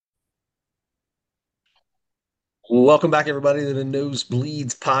Welcome back, everybody, to the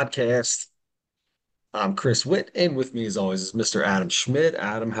Nosebleeds podcast. I'm Chris Witt, and with me, as always, is Mr. Adam Schmidt.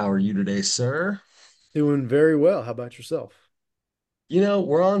 Adam, how are you today, sir? Doing very well. How about yourself?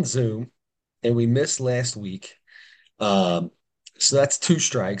 We're on Zoom, and we missed last week. Um, so that's two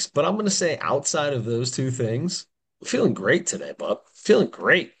strikes. But I'm going to say, outside of those two things, I'm feeling great today, bub. Feeling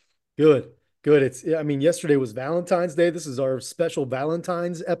great. Good. Good. Yesterday was Valentine's Day. This is our special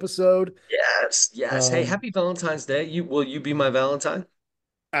Valentine's episode. Yes, yes. Hey, Um, happy Valentine's Day. Will you be my Valentine?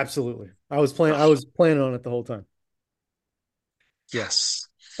 Absolutely. I Oh, was planning on it the whole time. Yeah. yes.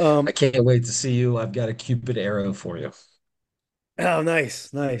 I Um, can't wait to see you. I've got a Cupid arrow for you. oh,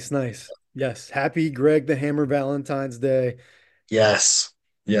 nice, nice, nice. Yes. Happy Greg the Hammer Valentine's Day. Yes,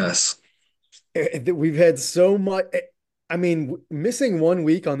 yes. We've had so much. Missing 1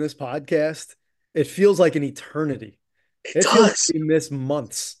 week on this podcast, it feels like an eternity. It It feels like does. we missed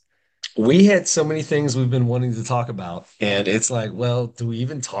months. We had so many things we've been wanting to talk about, and it's like, well, do we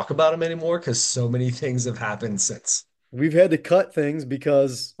even talk about them anymore? Because so many things have happened since. We've had to cut things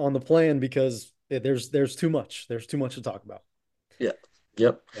because on the plan because there's too much. There's too much to talk about. Yeah.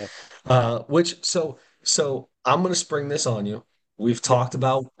 Yep. Yeah. So I'm gonna spring this on you. We've Yeah. talked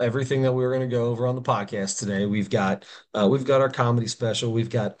about everything that we were gonna go over on the podcast today. We've got our comedy special. We've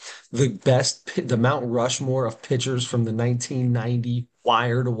got the Mount Rushmore of pitchers from the 1990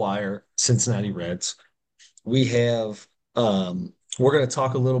 wire to wire Cincinnati Reds. We have we're going to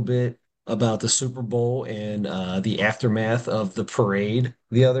talk a little bit about the Super Bowl and the aftermath of the parade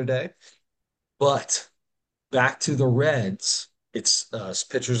the other day. But back to the Reds. It's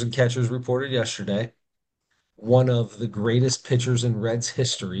pitchers and catchers reported yesterday. One of the greatest pitchers in Reds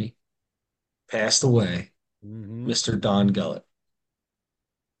history passed away, Hmm. Mr. Don Gullett.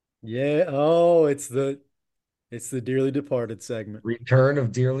 Yeah. Oh, it's the dearly departed segment. Return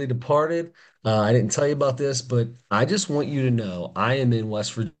of dearly departed. I didn't tell you about this, but I just want you to know I am in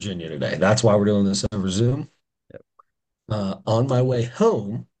West Virginia today. That's why we're doing this over Zoom. Yep. On my way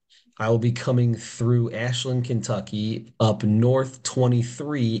home, I will be coming through Ashland, Kentucky, up North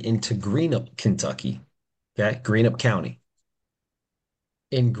 23 into Greenup, Kentucky. Okay, Greenup County.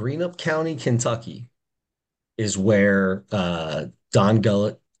 In Greenup County, Kentucky, is where Don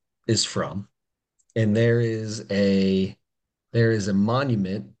Gullett is from, and there is a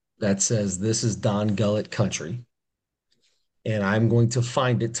monument that says this is Don Gullett country, and I'm going to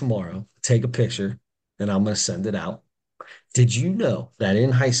find it tomorrow, take a picture, and I'm going to send it out. Did you know that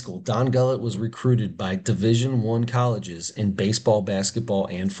in high school, Don Gullett was recruited by Division I colleges in baseball, basketball,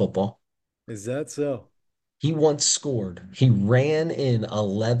 and football? Is that so? He ran in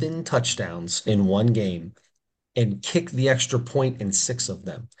 11 touchdowns in one game and kicked the extra point in six of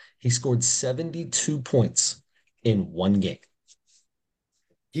them. He scored 72 points in one game.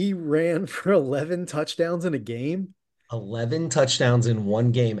 He ran for 11 touchdowns in a game. 11 touchdowns in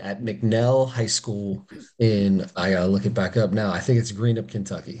one game at McNell High School I gotta look it back up now. I think it's Greenup,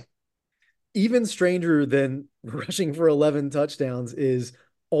 Kentucky. Even stranger than rushing for 11 touchdowns is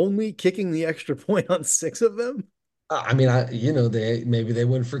only kicking the extra point on six of them. I mean, they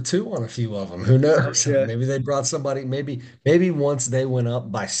went for two on a few of them. Who knows? Okay. Maybe they brought somebody. Maybe once they went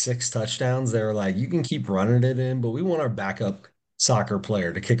up by six touchdowns, they were like, "You can keep running it in, but we want our backup soccer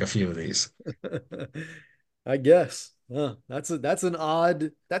player to kick a few of these." I guess. That's an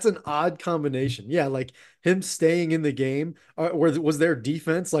odd combination. Yeah, like him staying in the game. Was their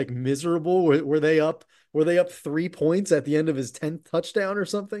defense like miserable? Were they up 3 points at the end of his 10th touchdown or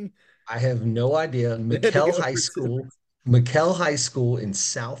something? I have no idea. They had to go for two. McKell High School in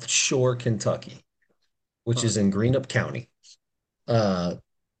South Shore, Kentucky, which Huh. is in Greenup County. Uh,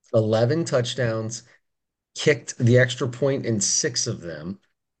 11 touchdowns, kicked the extra point in six of them.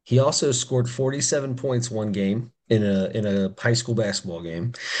 He also scored 47 points one game in a high school basketball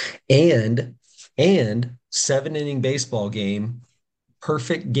game, and seven inning baseball game,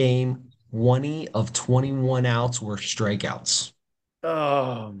 perfect game. 20 of 21 outs were strikeouts.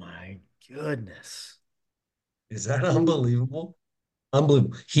 Oh my goodness. Is that unbelievable?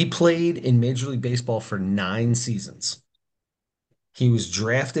 Unbelievable. He played in Major League Baseball for 9 seasons. He was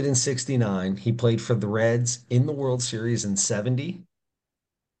drafted in 69. He played for the Reds in the World Series in 70.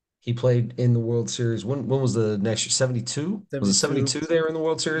 He played in the World Series. When was the next year? 72? Was it 72. 72 there in the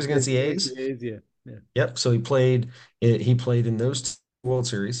World Series against the Against A's? the A's, yeah. Yeah. Yep. So he played in those World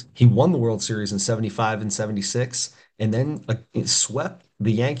Series. He won the World Series in 75 and 76, and then it swept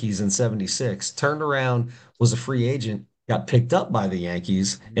the Yankees in 76, turned around, was a free agent, got picked up by the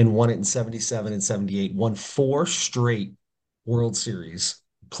Yankees, and won it in 77 and 78, won four straight World Series,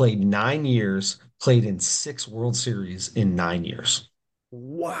 played 9 years, played in six World Series in 9 years.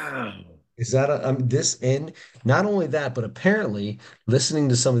 Wow. Is that this and not only that, but apparently listening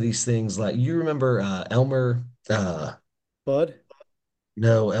to some of these things, like you remember Elmer, Bud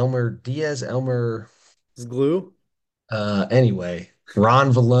no, Elmer Diaz, Elmer, is glue. anyway,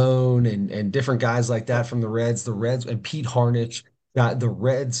 Ron Valone and different guys like that from the Reds and Pete Harnisch got the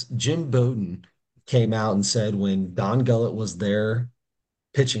Reds. Jim Bowden came out and said when Don Gullett was their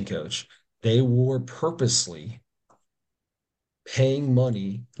pitching coach, they were purposely paying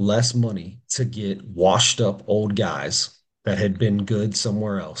money, less money to get washed up old guys that had been good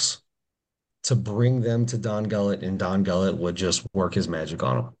somewhere else to bring them to Don Gullett, and Don Gullett would just work his magic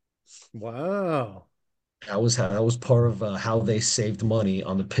on them. Wow. That was part of how they saved money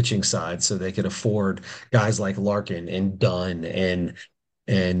on the pitching side, so they could afford guys like Larkin and Dunn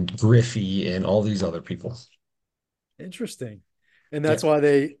and Griffey and all these other people. Interesting. And Yeah, that's why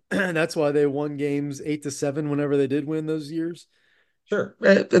they that's why they won games 8-7 whenever they did win those years. sure.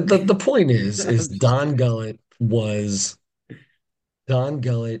 The point is I'm just kidding. Don Gullett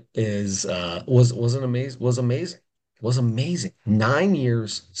is was an was amazing. 9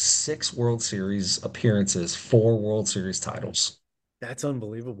 years, 6 World Series appearances, 4 World Series titles. That's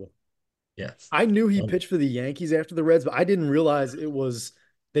unbelievable. Yeah, I knew he pitched for the Yankees after the Reds, but I didn't realize it was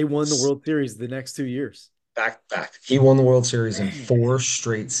they won the World Series the next 2 years. back to back. He won the World Series in Man. 4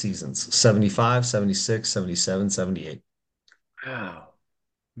 straight seasons: 75, 76, 77, 78. Wow.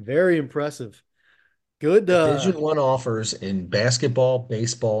 Very impressive. Good. Division One offers in basketball,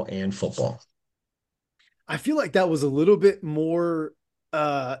 baseball, and football. I feel like that was a little bit more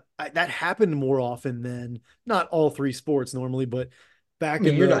that happened more often than not all three sports normally, but I back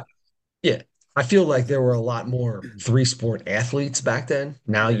mean, in you're the not. Yeah. I feel like there were a lot more 3 sport athletes back then.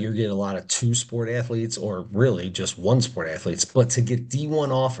 Now yeah. you get a lot of 2 sport athletes or really just 1 sport athletes. But to get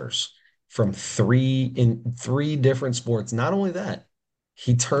D1 offers from three different sports, not only that,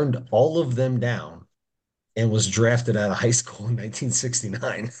 he turned all of them down and was drafted out of high school in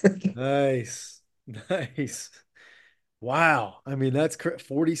 1969. Nice. Nice. Wow. I mean, that's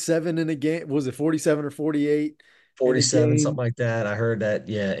 47 in a game. Was it 47 or 48 in a 47, something game? like that. I heard that,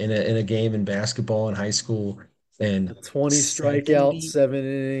 yeah, in a game in basketball in high school A and 20 strikeout, 70 seven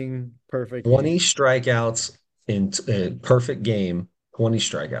inning, perfect game. 20 strikeouts in a perfect game, 20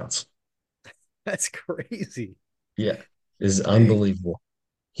 strikeouts. That's crazy. Yeah, is Dang. unbelievable.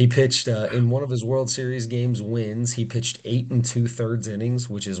 He pitched in one of his World Series games wins. He pitched 8 2/3 innings,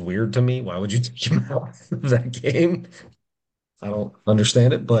 which is weird to me. Why would you take him out of that game? I don't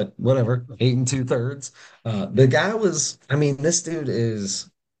understand it, but whatever. 8 2/3. The guy was, I mean, this dude is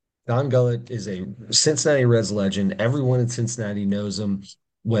Don Gullett is a Cincinnati Reds legend. Everyone in Cincinnati knows him,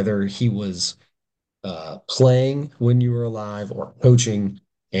 whether he was playing when you were alive or coaching,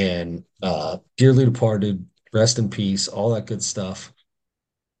 and dearly departed, rest in peace, all that good stuff.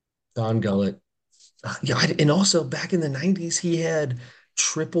 Don Gullett. Yeah, and also back in the 90s, he had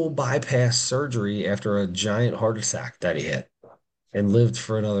triple bypass surgery after a giant heart attack that he had and lived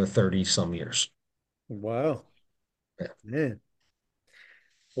for another 30 some years. Wow. Yeah, Man,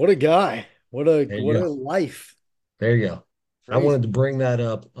 what a guy. there What you go. a life. There you go. I wanted Crazy. to bring that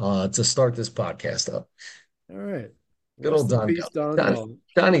up to start this podcast up. All right. Good old Rest in Don peace, Gullett. Don Gullett.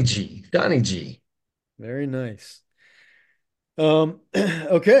 Donnie G. Donnie G. Very nice.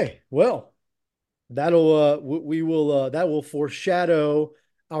 Okay. Well, that'll we will that will foreshadow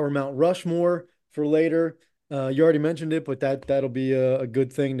our Mount Rushmore for later. You already mentioned it, but that'll be a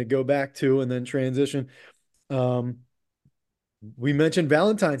good thing to go back to and then transition. Um, we mentioned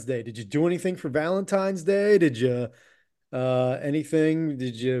Valentine's Day. Did you do anything for Valentine's Day? Did you anything?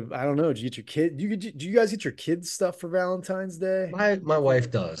 Did you I don't know, did you get your kid do you guys get your kids stuff for Valentine's Day? My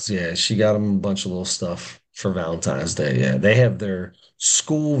wife does. Yeah, she got them a bunch of little stuff for Valentine's Day. Yeah, they have their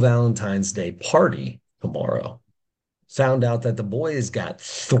school Valentine's Day party tomorrow. Found out that the boy has got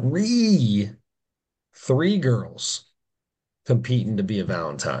three girls competing to be a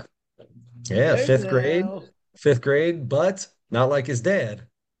Valentine. Yeah, Hey now. fifth grade, but not like his dad.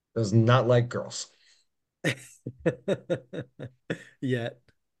 Does not like girls. Yet.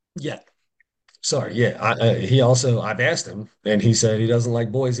 Yeah. Sorry. Yeah. Yeah. I've asked him and he said he doesn't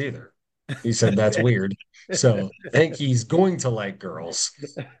like boys either. He said that's weird. So I think he's going to like girls.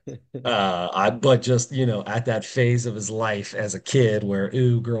 But just, at that phase of his life as a kid where,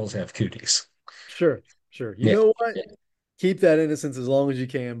 ooh, girls have cooties. Sure, sure. You Yeah. know what? Keep that innocence as long as you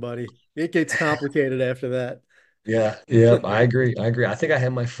can, buddy. It gets complicated after that. Yeah. Yep. I agree. I agree. I think I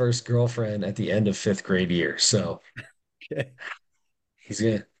had my first girlfriend at the end of fifth grade year. So Okay. he's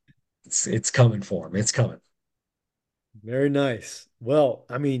gonna, it's coming for him. It's coming. Very nice. Well,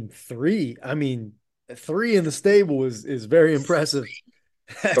 I mean, three in the stable is very impressive.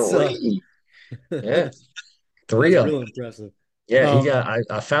 That's Three. Yeah, three that's of them. real impressive. Yeah, he Um, got.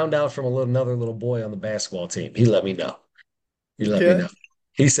 I found out from another little boy on the basketball team. He let me know. He let me okay. know.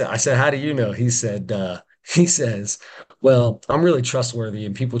 He said, I said, how do you know? He said, he says, well, I'm really trustworthy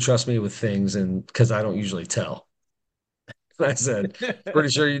and people trust me with things and because I don't usually tell. And I said, pretty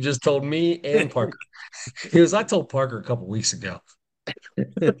sure you just told me and Parker. He was, I told Parker a couple weeks ago.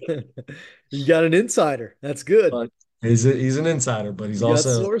 You got an insider. That's good. But he's an insider, but You got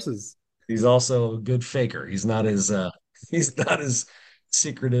sources. he's also a good faker. He's not as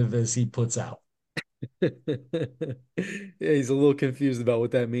secretive as he puts out. Yeah, he's a little confused about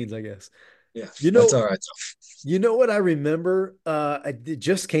what that means, I guess. Yeah, You that's know, all right. you know what I remember? It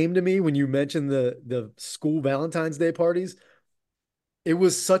just came to me when you mentioned the school Valentine's Day parties. It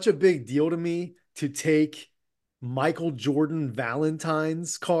was such a big deal to me to take Michael Jordan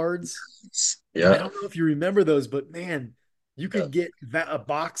Valentine's cards. I Yeah, don't know if you remember those, but man, you yeah. could get a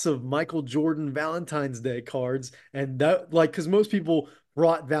box of Michael Jordan Valentine's Day cards, and that like because most people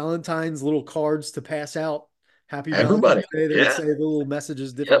brought Valentine's little cards to pass out. Happy Everybody. Valentine's Day. They would Yeah. say the little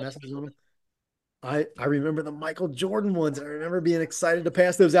messages, different Yep. messages on them. I remember the Michael Jordan ones. I remember being excited to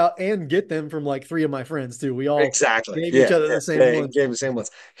pass those out and get them from like three of my friends too. We all Exactly. gave each Yeah. other Yeah. the same Yeah. ones. Gave the same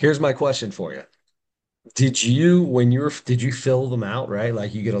ones. Here's my question for you. Did you fill them out, right?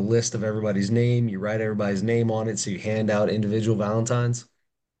 Like you get a list of everybody's name, you write everybody's name on it, so you hand out individual Valentines?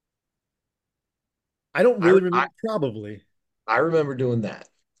 I don't I, really I, remember. Probably. I remember doing that.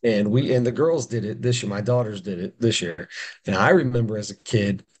 And the girls did it this year. My daughters did it this year. And I remember as a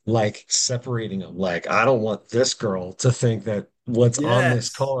kid, like separating them. Like, I don't want this girl to think that what's on this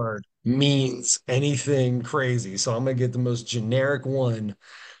Yes. card means anything crazy. So I'm gonna get the most generic one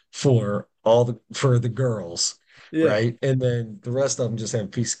for the girls, Yeah. right? And then the rest of them just have a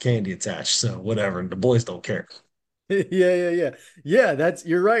piece of candy attached. So whatever. The boys don't care. Yeah, yeah, yeah. Yeah, that's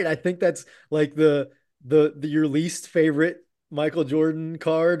you're right. I think that's like the your least favorite Michael Jordan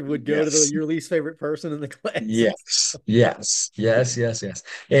card would go to the Yes. your least favorite person in the class. Yes. Yes. Yes. Yes. Yes.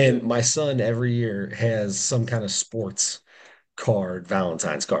 Yeah, And my son every year has some kind of sports card,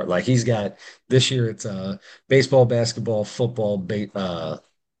 Valentine's card. Like he's got this year it's baseball, basketball, football,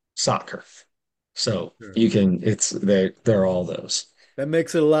 soccer. So sure. you can they're all those. That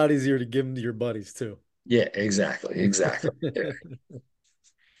makes it a lot easier to give them to your buddies too. Yeah, exactly. Exactly. Yeah.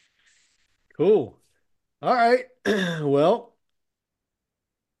 Cool. All right. Well,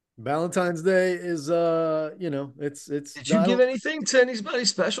 Valentine's Day is it's Did you I give don't anything to anybody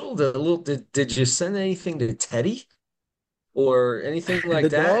special? Did you send anything to Teddy or anything the like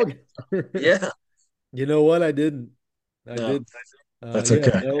that? dog. Yeah. You know what? I didn't. I No, did. that's Yeah,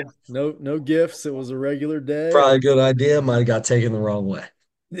 okay. no gifts. It was a regular day. Probably a good idea. Might have got taken the wrong way.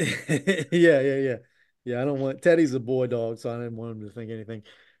 Yeah, yeah, yeah. Yeah, I don't want Teddy's a boy dog, so I didn't want him to think anything.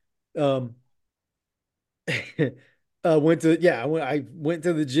 Um went to yeah, I went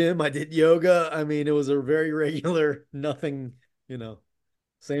to the gym, I did yoga. I mean, it was a very regular, nothing, you know,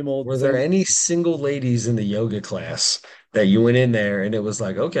 Were there same old. any single ladies in the yoga class that you went in there and it was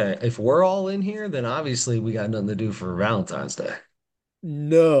like, okay, if we're all in here, then obviously we got nothing to do for Valentine's Day.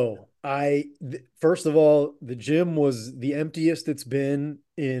 No, first of all, the gym was the emptiest it's been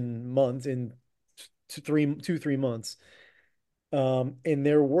in months, in 3 months. And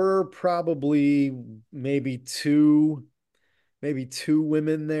there were probably maybe two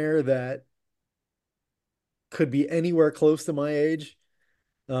women there that could be anywhere close to my age.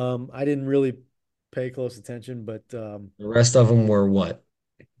 I didn't really pay close attention, but The rest of them were what,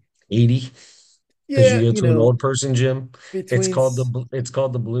 80? Because yeah, you go to an old person gym. between It's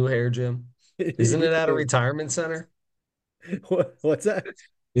called the Blue Hair Gym. Isn't it at a yeah. retirement center? What's that?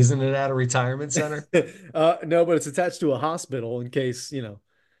 Isn't it at a retirement center? No, but it's attached to a hospital in case,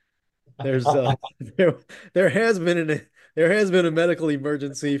 there's there there has been there has been a medical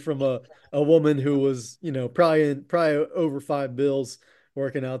emergency from a woman who was, probably over 5 bills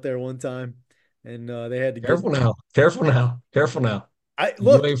working out there one time, and they had to get. Careful now. Careful now. Careful now. I You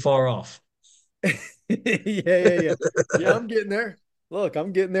look. ain't far off. Yeah, yeah, yeah. Yeah, I'm getting there. Look,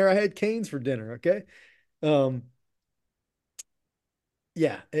 I'm getting there. I had canes for dinner, okay? Um,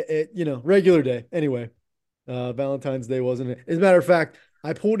 yeah, regular day. Anyway, Valentine's Day wasn't it? As a matter of fact,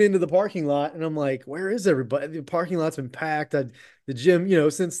 I pulled into the parking lot and I'm like, where is everybody? The parking lot's been packed. The gym,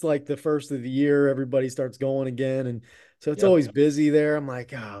 since like the first of the year, everybody starts going again. And so it's Yep. always busy there. I'm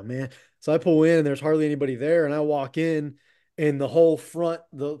like, oh man. So I pull in and there's hardly anybody there. And I walk in and the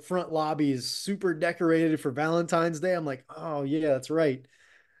front lobby is super decorated for Valentine's Day. I'm like, oh yeah, that's right.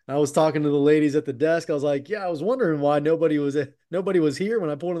 I was talking to the ladies at the desk. I was like, yeah, I was wondering why nobody was here when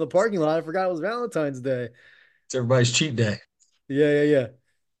I pulled in the parking lot. I forgot it was Valentine's Day. It's everybody's cheat day. Yeah, yeah,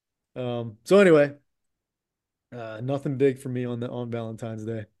 yeah. So anyway, nothing big for me on Valentine's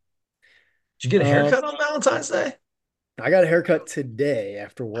Day. Did you get a Um, haircut on Valentine's Day? I got a haircut today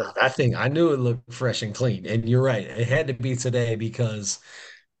after work. I think I knew it looked fresh and clean. And you're right. It had to be today because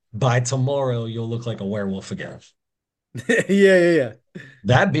by tomorrow you'll look like a werewolf again. Yeah, yeah, yeah.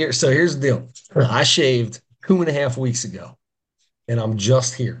 That beard. So here's the deal. I shaved 2.5 weeks ago, and I'm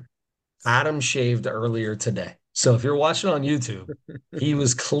just here. Adam shaved earlier today. So if you're watching on YouTube, he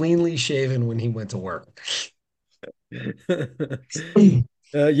was cleanly shaven when he went to work.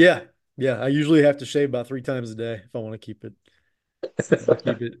 Yeah, yeah. I usually have to shave about 3 times a day if I want to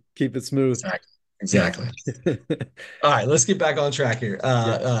keep it smooth. Exactly. Exactly. All right, let's get back on track here.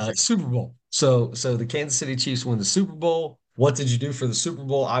 Yes. Super Bowl. So the Kansas City Chiefs win the Super Bowl. What did you do for the Super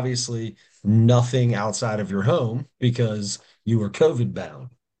Bowl? Obviously, nothing outside of your home because you were COVID bound.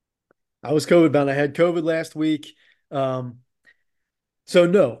 I was COVID bound. I had COVID last week. Um, so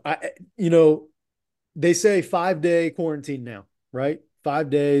no, you know, they say 5 day quarantine now, right? 5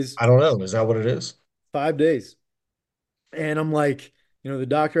 days, I don't know. Is that what it is? 5 days. And I'm like, the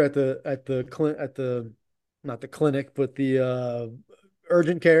doctor at the not the clinic, but the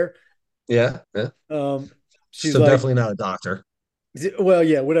urgent care. Yeah, yeah. Um, she's So like, definitely not a doctor. well,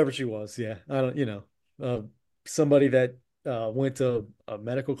 yeah, whatever she was. Yeah. I don't, uh, somebody that went to a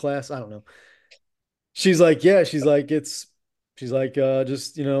medical class. I don't know. She's like, yeah, she's like, just,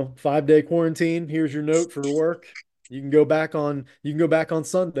 5 day quarantine. Here's your note for work. You can go back on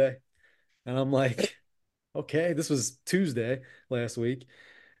Sunday. And I'm like, okay, this was Tuesday last week.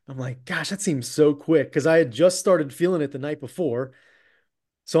 I'm like, gosh, that seems so quick because I had just started feeling it the night before.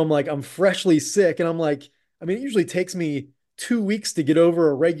 So I'm like, I'm freshly sick. And I'm like, I mean, it usually takes me 2 weeks to get over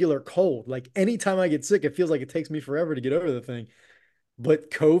a regular cold. Like anytime I get sick, it feels like it takes me forever to get over the thing.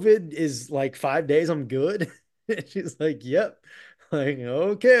 But COVID is like 5 days, I'm good. And she's like, yep. Like,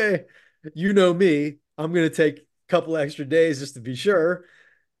 okay. You know me. I'm gonna take a couple extra days just to be sure.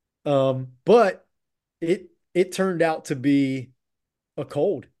 But it turned out to be a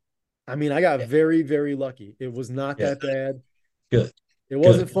cold. I mean, I got Yeah, very, very lucky. It was not yeah. that bad. Good, It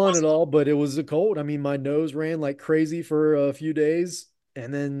wasn't good. fun at all, but it was a cold. I mean, my nose ran like crazy for a few days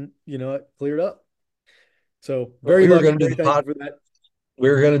and then, it cleared up. So Well, very lucky. Very thankful for that. we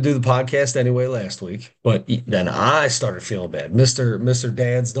were going to do the podcast anyway last week, but then I started feeling bad. Mister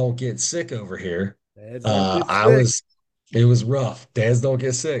Dads don't get sick over here. Dads don't get I sick. was it was rough. Dads don't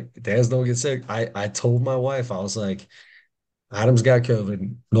get sick. Dads don't get sick. I told my wife, I was like, Adam's got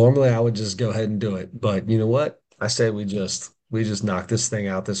COVID. Normally I would just go ahead and do it, but you know what? I said we just knock this thing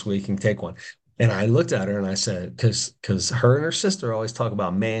out this week and take one. And I looked at her and I said, because her and her sister always talk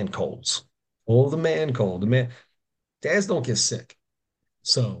about man colds. Oh, the man cold. The man dads don't get sick.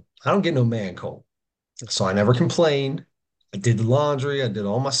 So I don't get no man cold. So I never complained. I did the laundry. I did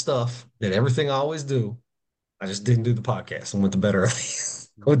all my stuff. Did everything I always do. I just didn't do the podcast and went to bed early.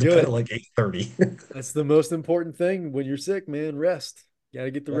 I went to bed at Good. like 8:30. That's the most important thing when you're sick, man. Rest. Got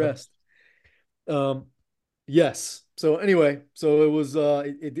to get the Yeah. rest. Um, yes. So anyway, so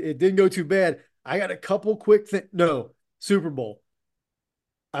it didn't go too bad. I got a couple quick things. No, Super Bowl.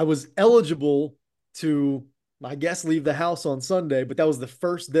 I was eligible to, I guess, leave the house on Sunday, but that was the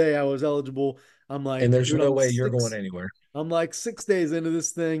first day I was eligible. I'm And like, there's dude, no way you're going anywhere. I'm like 6 days into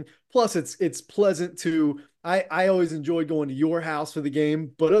this thing. Plus, it's pleasant to. I always enjoy going to your house for the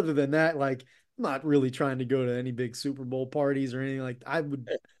game, but other than that, like, I'm not really trying to go to any big Super Bowl parties or anything like. I would.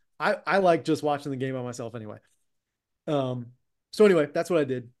 I like just watching the game by myself anyway. Um. So anyway, that's what I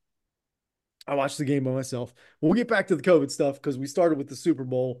did. I watched the game by myself. We'll get back to the COVID stuff because we started with the Super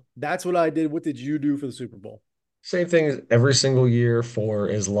Bowl. That's what I did. What did you do for the Super Bowl? Same thing as every single year for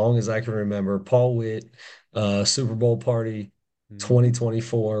as long as I can remember. Paul Witt, Super Bowl party Mhm.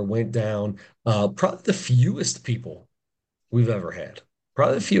 2024 went down. Probably the fewest people we've ever had.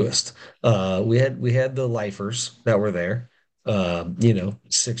 Probably the fewest. We had the lifers that were there.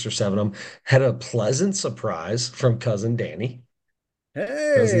 6 or 7 of them. Had a pleasant surprise from cousin Danny.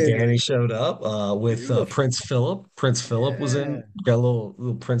 Cousin Danny Hey, showed up with Prince beautiful. Philip. Prince Philip was Yeah. in, got a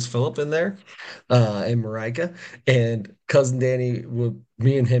little Prince Philip in there, and Marika. And cousin Danny,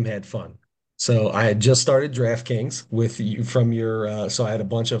 me and him had fun. So I had just started DraftKings with you from your, so I had a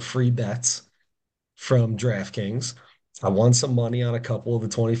bunch of free bets from DraftKings. I won some money on a couple of the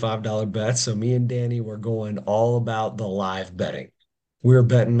 $25 bets. So me and Danny were going all about the live betting. We were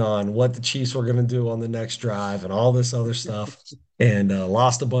betting on what the Chiefs were going to do on the next drive and all this other stuff, and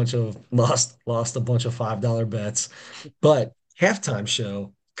lost a bunch of $5 bets. But halftime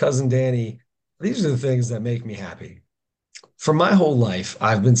show, cousin Danny, these are the things that make me happy. For my whole life,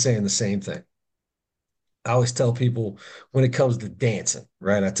 I've been saying the same thing. I always tell people when it comes to dancing,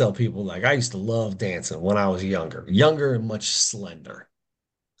 right? I tell people like I used to love dancing when I was younger and much slender.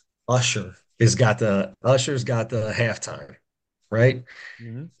 Usher's got the halftime, right?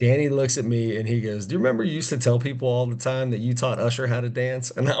 Mhm. Danny looks at me and he goes, "Do you remember you used to tell people all the time that you taught Usher how to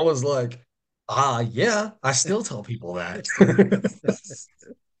dance?" And I was like, yeah, I still tell people that.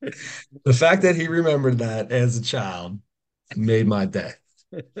 The fact that he remembered that as a child made my day.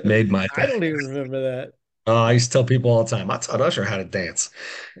 Made my I day. don't even remember I used to tell people all the time, I taught Usher how to dance.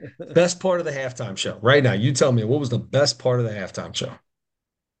 that. Best part of the halftime show. Right now, you tell me what was the best part of the halftime show?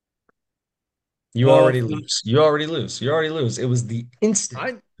 You already For lose. You already lose. You already lose. It was the instant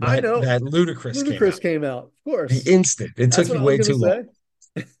I that know Ludacris came Ludacris out. came out. Of The course. instant. It That's took what you I was way gonna too long.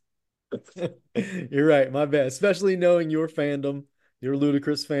 say. You're right, my bad. Especially knowing your fandom, your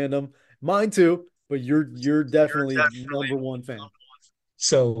Ludacris fandom. Mine too, but you're definitely number one fan.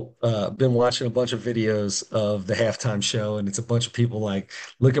 So, been watching a bunch of videos of the halftime show, and it's a bunch of people like,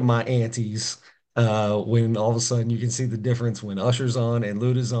 look at my aunties. When all of a sudden you can see the difference when Usher's on and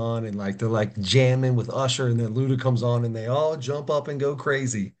Luda's on, and like they're like jamming with Usher, and then Luda comes on, and they all jump up and go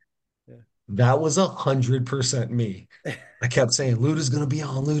crazy. That was 100% me. I kept saying, Luda's gonna be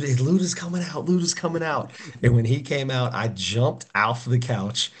on, Luda's coming out, Luda's coming out. And when he came out, I jumped off the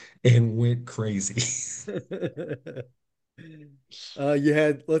couch and went crazy. Yeah. You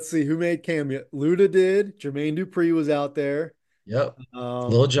had, let's see, who made cameo? Luda did. Jermaine Dupri was out there. Yep.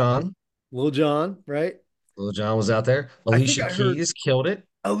 Lil Um, Jon. Lil Jon, right? Lil Jon was out there. I think Alicia I heard Keys killed it.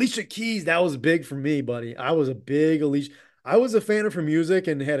 Alicia Keys. That was big for me, buddy. I was a big Alicia. I was a fan of her music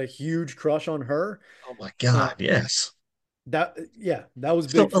and had a huge crush on her. Oh my Uh, God, yes. yeah, that was So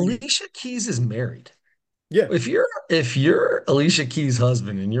big for me. Alicia Keys is married. Yeah. If you're Alicia Keys'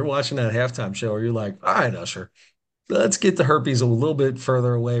 husband and you're watching that halftime show, or you're like, all right, Usher, let's get the herpes a little bit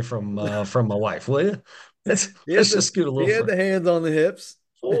further away from my wife, will you? Let's just scoot a He little had further. the hands on the hips.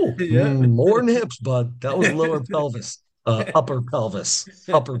 Oh, Yeah. more than hips, bud. That was lower pelvis, upper pelvis,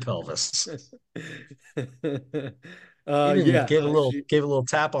 upper pelvis. Even Yeah, gave a no, little gave a little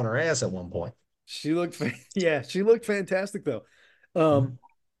tap on her ass at one point. she looked yeah, she looked fantastic though. Mhm. Um,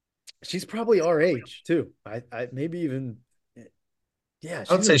 she's probably our age too. I maybe even yeah,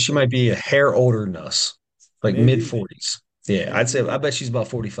 I would she's in say her she might be a hair older than us, like mid maybe 40s. Yeah, I maybe bet she's about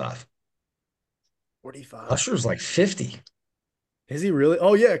 45. 45. Usher's like 50. Is he really?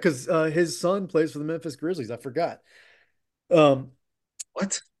 Oh yeah, because his son plays for the Memphis Grizzlies. I forgot. Um,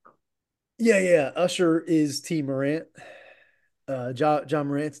 What? yeah, yeah. Usher is T Morant, John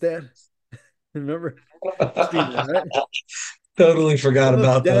Morant's dad. Remember? You've seen that, right? Totally forgot Look,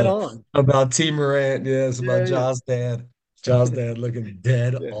 about dead the on. about T Morant. Yes, about Yeah, yeah. Jaws dad. Jaws dad looking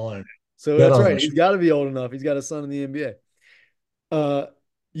dead Yeah. on. So Dead that's on right. Usher. He's got to be old enough. He's got a son in the NBA. Uh,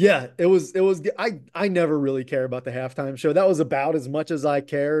 yeah, it was. I never really care about the halftime show. That was about as much as I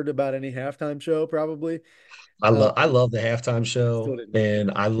cared about any halftime show, probably. I love the halftime Still show, didn't.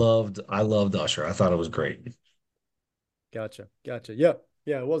 and I loved Usher. I thought it was great. Gotcha. Gotcha. Yeah.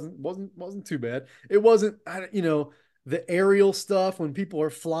 Yeah. It wasn't too bad. It wasn't, the aerial stuff when people are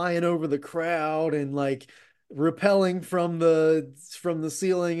flying over the crowd and like repelling from the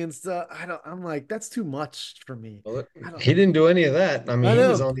ceiling and stuff. I'm like, that's too much for me. Well, I don't, he didn't do any of that. I mean, I he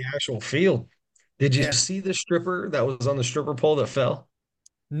was know. on the actual field. Did you Yeah. see the stripper that was on the stripper pole that fell?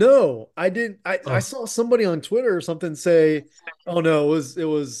 No, I didn't. I Oh, saw somebody on Twitter or something say, "Oh no, it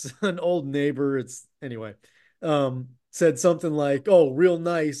was an old neighbor." It's anyway. Said something like, "Oh, real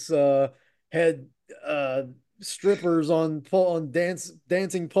nice. Had uh strippers on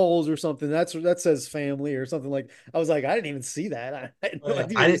dancing poles or something." That says family or something like. I was like, I didn't even see that. I had no yeah.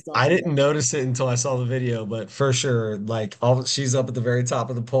 idea I what he was didn't I talking didn't about. notice it until I saw the video, but for sure, like all she's up at the very top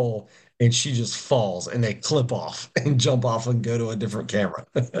of the pole and she just falls and they clip off and jump off and go to a different camera.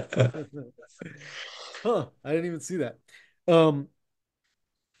 Huh? I didn't even see that. Um.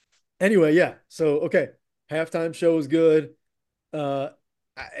 Anyway, yeah. So okay, halftime show was good. Uh,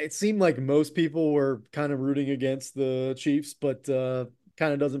 it seemed like most people were kind of rooting against the Chiefs, but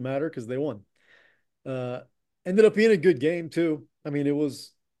kind of doesn't matter because they won. Uh, Ended up being a good game too. I mean, it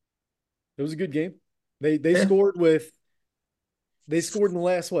was a good game. They they Yeah, scored with they scored in the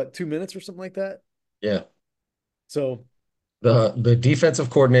last what 2 minutes or something like that. yeah. So The defensive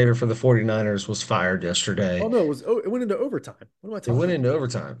coordinator for the 49ers was fired oh yesterday. no, it went into overtime. What am I It talking went about? into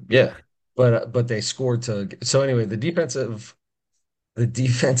overtime. Yeah. But they scored to so anyway, the defensive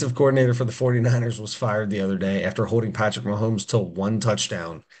coordinator for the 49ers was fired the other day after holding Patrick Mahomes to one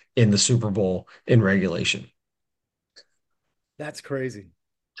touchdown in the Super Bowl in regulation. That's crazy.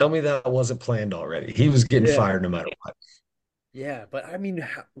 Tell me that wasn't planned already. He was getting Yeah, fired no matter what. yeah, but I mean,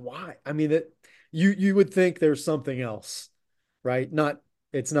 why? I mean that. you would think there's something else, right? Not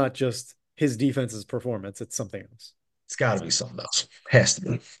it's not just his defense's performance, it's something else. It's got to be something else. Has to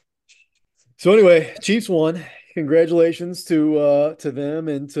be. So anyway, Chiefs won. Congratulations to them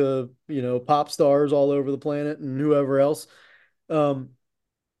and to, pop stars all over the planet and whoever else. Um,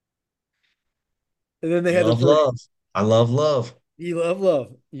 and then they had the Love, parade. love. I love love. You love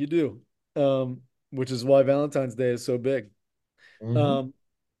love. You do. Which is why Valentine's Day is so big. Hmm. Um,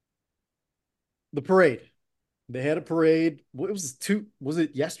 the parade. They had a parade. It was was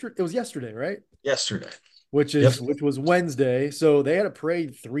it yesterday? It was yesterday, right? Yesterday. Which Yep. is which was Wednesday. So they had a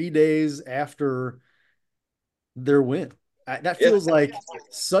parade 3 days after their win. That Yeah. feels like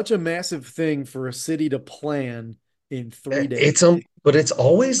such a massive thing for a city to plan in 3 days. But it's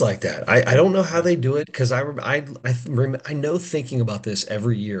always like that. I don't know how they do it because I know thinking about this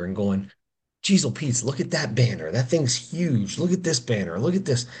every year and going, geez, oh Pete, look at that banner. That thing's huge. Look at this banner. Look at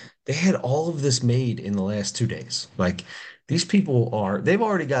this. They had all of this made in the last 2 days. Like these people they've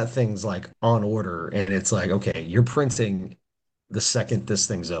already got things like on order, and it's like, okay, you're printing the second this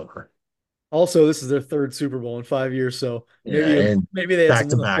thing's over. Also, this is their third Super Bowl in 5 years, so Yeah, maybe and maybe they had back some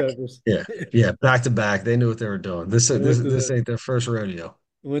to back. leftovers. Yeah, yeah, back to back. They knew what they were doing. This They this went to this the ain't their first rodeo.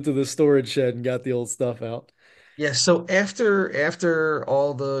 went to the storage shed and got the old stuff out. Yeah, so after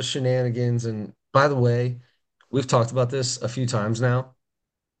all the shenanigans, and by the way, we've talked about this a few times now,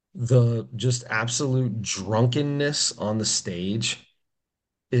 the just absolute drunkenness on the stage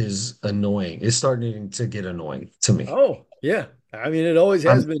is annoying. It's starting to get annoying to me. Oh, yeah. I mean, it always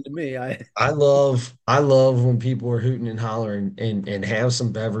I'm has been to me. I I love when people are hooting and hollering and have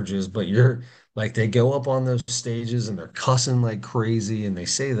some beverages, but you're like they go up on those stages and they're cussing like crazy and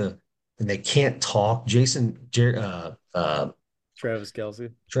and they can't talk. Travis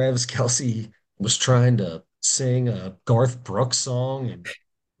Kelsey. Travis Kelsey was trying to sing a Garth Brooks song and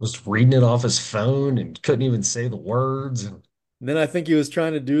was reading it off his phone and couldn't even say the words. And And then I think he was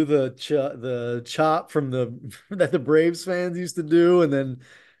trying to do the chop from the that the Braves fans used to do, and then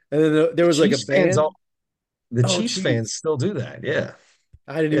there the was like a Chiefs fans, band. the Oh, Chiefs fans Chiefs. still do that. Yeah,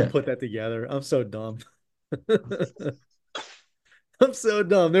 I didn't even yeah. put that together. I'm so dumb. I'm so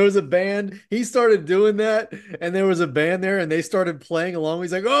dumb. There was a band. He started doing that, and there was a band there, and they started playing along.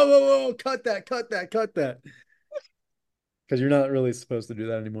 He's like, "Oh, whoa, whoa, cut that, cut that, cut that," because you're not really supposed to do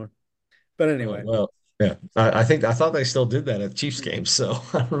that anymore. But Oh anyway, well, yeah. I thought they still did that at Chiefs games, so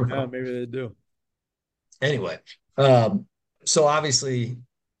I don't yeah, know. maybe they do. Anyway, um, so obviously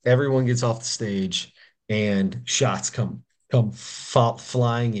everyone gets off the stage and shots come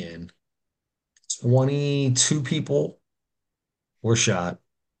flying in. 22 people were shot.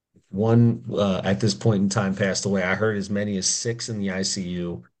 One at this point in time passed away. I heard as many as six in the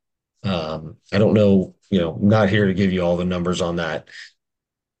ICU. I don't know, I'm not here to give you all the numbers on that.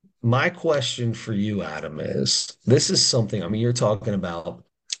 My question for you, Adam, is this is something, I mean, you're talking about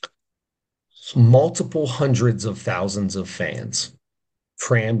multiple hundreds of thousands of fans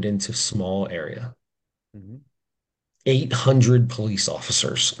crammed into small area. Mhm. 800 police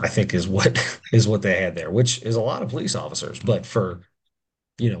officers, I think is what is what they had there, which is a lot of police officers, but for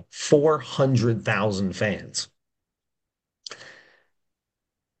 400,000 fans,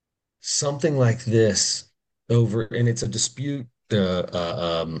 something like this over, and it's a dispute.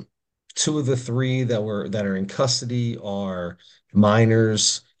 Two of the three that are in custody are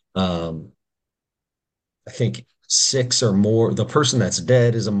minors. Um, I think six or more. The person that's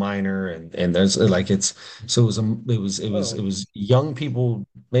dead is a minor, and there's like it's so it Oh, was young people.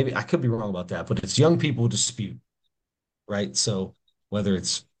 Maybe I could be wrong about that, but it's young people dispute, right? So whether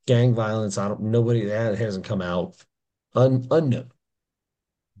it's gang violence, I don't nobody that hasn't come out unknown.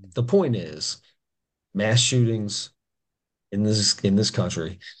 The point is mass shootings in this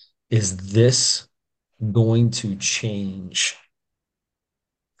country. Is this going to change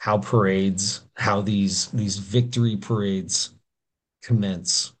how these victory parades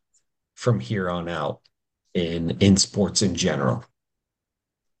commence from here on out in sports in general?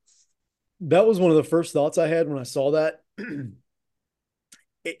 that was one of the first thoughts I had when I saw that.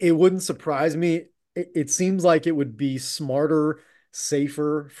 It wouldn't surprise me. It seems like it would be smarter,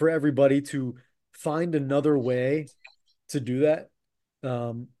 safer for everybody to find another way to do that.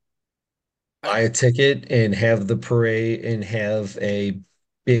 Um, I, Buy a ticket and have the parade and have a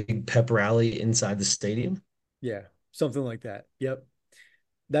big pep rally inside the stadium. yeah, something like that. Yep.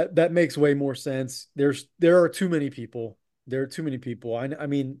 That makes way more sense. There are too many people. There are too many people. I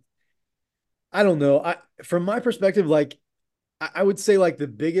mean, I don't know. From my perspective, like I would say like the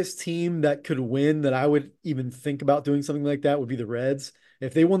biggest team that could win that I would even think about doing something like that would be the Reds.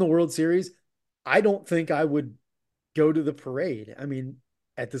 If they won the World Series, I don't think I would go to the parade. I mean,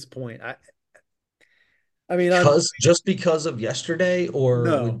 at this point, I mean, Just because of yesterday, or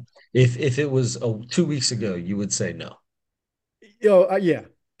no, would if it was 2 weeks ago, you would say no. yeah,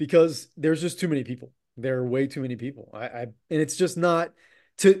 because there's just too many people. There are way too many people. And it's just not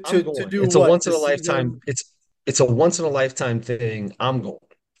I'm to going. do It's a what? once To in a see lifetime. them. It's a once in a lifetime thing. I'm going.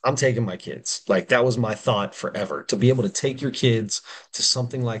 I'm taking my kids. Like that was my thought forever. To be able to take your kids to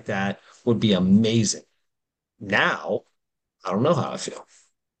something like that would be amazing. Now, I don't know how I feel.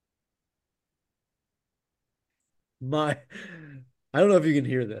 My, I don't know if you can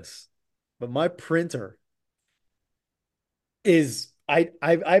hear this, but my printer is I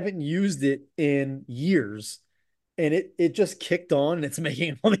haven't used it in years, and it just kicked on and it's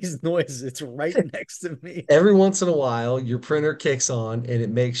making all these noises. It's right next to me. Every once in a while, your printer kicks on and it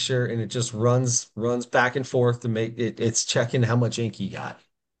makes sure and it just runs back and forth to make it. It's checking how much ink you got.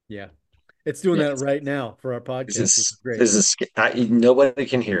 Yeah, it's doing Yeah. that right now for our Is podcast, which this is great. is this nobody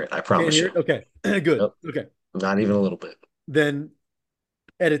can hear it, I Can't promise hear you. it? Okay, good. Nope, Okay, not even a little bit. then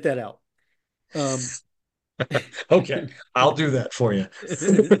edit that out. Um, Okay, I'll do that for you.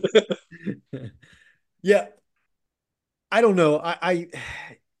 yeah, I don't know.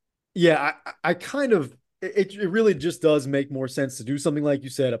 Yeah, I kind of it really just does make more sense to do something like you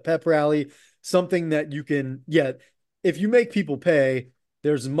said, a pep rally, something that you can, yeah, if you make people pay,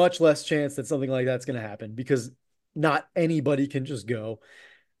 there's much less chance that something like that's going to happen because not anybody can just go.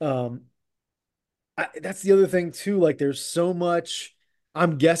 Um, that's the other thing too. Like, there's so much.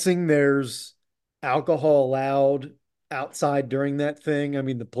 I'm guessing there's alcohol allowed outside during that thing. I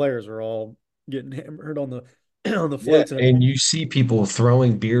mean, the players are all getting hammered on the on the Yeah, floats and and everything. you see people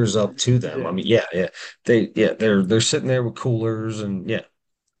throwing beers up to them. I Yeah. mean, yeah. They're sitting there with coolers and yeah.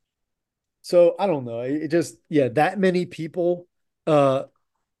 So I don't know. It just, yeah, that many people uh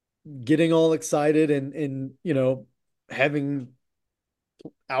getting all excited and having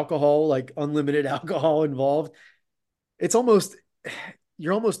alcohol, like unlimited alcohol involved. It's almost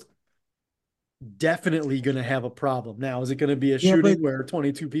you're almost definitely going to have a problem. Now, is it going to be a Yeah, but shooting where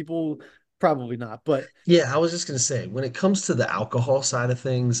 22 people? Probably not. But yeah, I was just gonna say, when it comes to the alcohol side of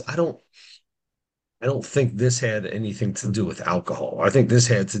things, I don't think this had anything to do with alcohol. I think this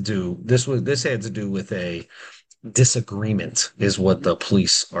had to do with a disagreement, is what Mhm. the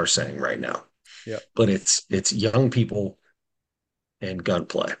police are saying right now. Yeah, But it's young people and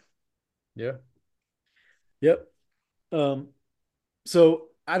gunplay. yeah, yep. Um, so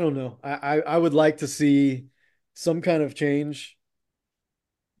I don't know. I would like to see some kind of change.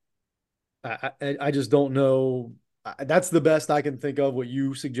 I just don't know. That's the best I can think of. What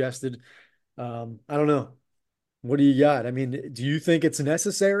you suggested. I don't know. What do you got? I mean, do you think it's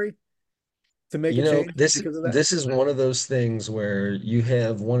necessary to make a You know, change this because of that? this is one of those things where you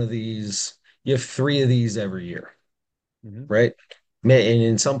have three of these every year, Hmm. right? And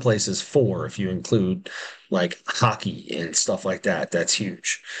in some places four, if you include like hockey and stuff like that. That's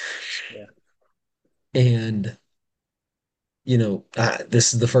huge. Yeah. And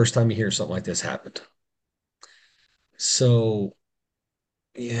this is the first time you hear something like this happened. So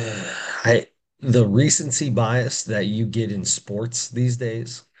yeah, I the recency bias that you get in sports these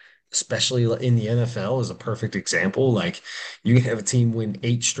days, especially in the NFL, is a perfect example. Like you can have a team win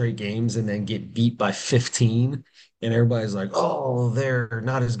 8 straight games and then get beat by 15, and everybody's like, "Oh, they're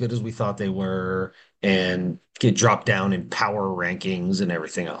not as good as we thought they were," and get dropped down in power rankings and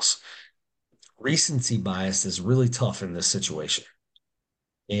everything else. Recency bias is really tough in this situation,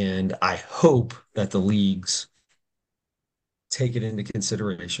 and I hope that the leagues take it into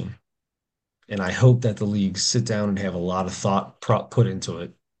consideration. And I hope that the leagues sit down and have a lot of thought put into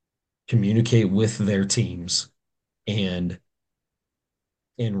it, communicate with their teams, and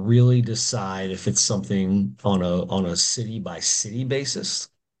really decide if it's something on a city by city basis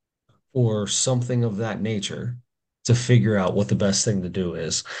or something of that nature to figure out what the best thing to do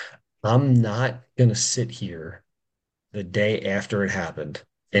is. I'm not gonna sit here the day after it happened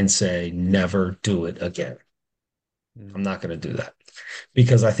and say never do it again. I'm Mm. not gonna do that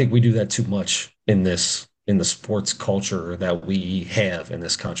because I think we do that too much in the sports culture that we have in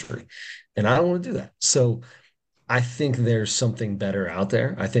this country. And I don't want to do that. So I think there's something better out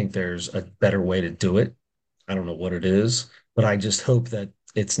there. I think there's a better way to do it. I don't know what it is, but I just hope that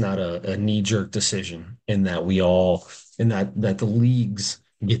it's not a knee-jerk decision and that we all and that the leagues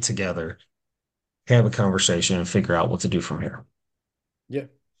get together, have a conversation and figure out what to do from here. Yeah.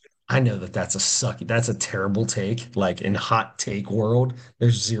 I know that that's a terrible take. Like in hot take world,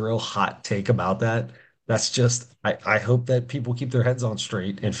 there's zero hot take about that. That's just, I hope that people keep their heads on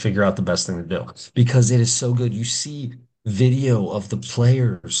straight and figure out the best thing to do because it is so good. You see video of the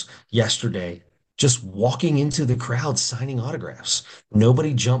players yesterday just walking into the crowd signing autographs.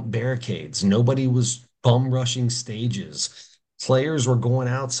 Nobody jumped barricades. Nobody was bum rushing stages. Players were going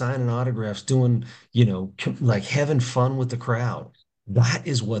out signing autographs, doing, like having fun with the crowd. That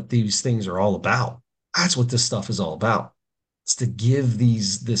is what these things are all about. That's what this stuff is all about. It's to give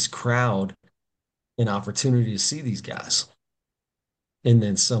this crowd an opportunity to see these guys. And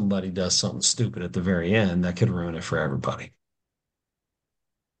then somebody does something stupid at the very end that could ruin it for everybody.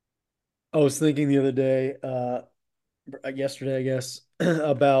 I was thinking the other day, yesterday, I guess,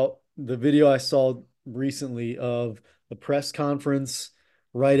 about the video I saw recently of the press conference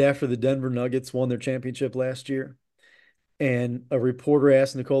right after the Denver Nuggets won their championship last year. And a reporter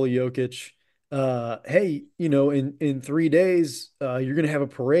asked Nikola Jokic, hey, in 3 days, you're going to have a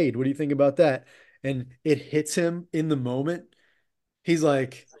parade. What do you think about that? And it hits him in the moment. He's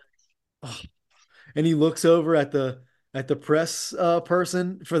like, oh. And he looks over at the press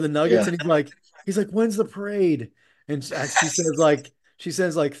person for the Nuggets, Yeah. and he's like, when's the parade? And she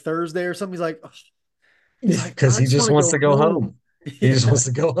says like Thursday or something. He's like, Because I he just just want to wants go to go home. home. He just Yeah, wants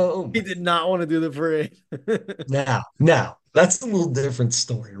to go he home. did not want to do the parade. Now, that's a little different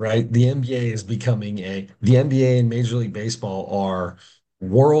story, right? The NBA and Major League Baseball are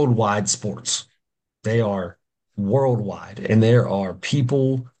worldwide sports. They are worldwide, and there are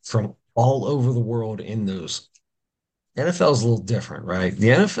people from all over the world in those. NFL is a little different, right? The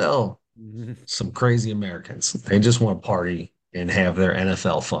NFL, some crazy Americans. They just want to party and have their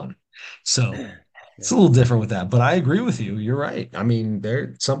NFL fun. So it's Yeah, a little different with that, but I agree with you. You're right. I mean,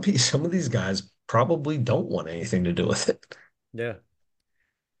 there some of these guys probably don't want anything to do with it. yeah.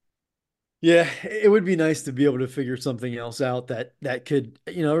 Yeah, it would be nice to be able to figure something else out that could,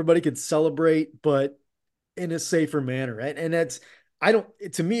 everybody could celebrate, but in a safer manner, right? And I don't,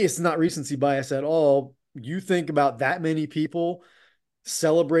 to me, it's not recency bias at all. You think about that many people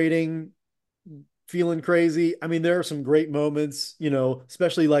celebrating, feeling crazy. I mean, there are some great moments,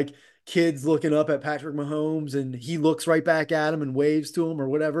 especially like kids looking up at Patrick Mahomes and he looks right back at him and waves to him or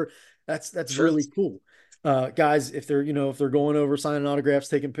whatever. That's Sure. really cool. Guys, if they're going over signing autographs,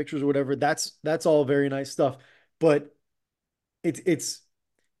 taking pictures or whatever, that's all very nice stuff. But it's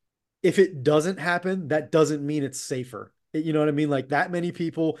if it doesn't happen, that doesn't mean it's safer. You know what I mean? Like that many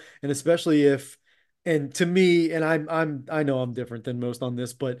people, and especially if, and to me, and I know I'm different than most on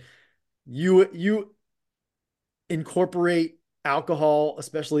this, but you incorporate alcohol,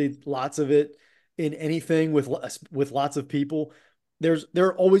 especially lots of it, in anything with lots of people, there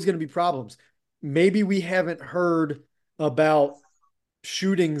are always going to be problems. Maybe we haven't heard about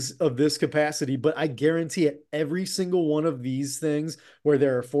shootings of this capacity, but I guarantee at every single one of these things where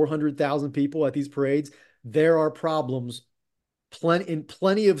there are 400,000 people at these parades, there are problems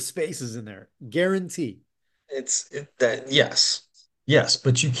plenty of spaces in there. Guarantee. That yes. Yes,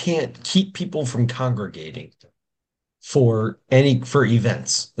 but you can't keep people from congregating for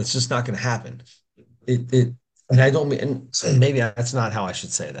events. That's just not going to happen. It and I don't mean and maybe that's not how I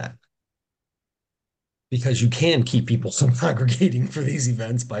should say that. Because you can keep people from congregating for these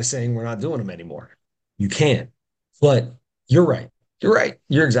events by saying we're not doing them anymore. You can. But you're right. You're right.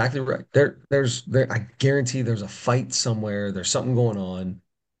 You're exactly right. I guarantee there's a fight somewhere. There's something going on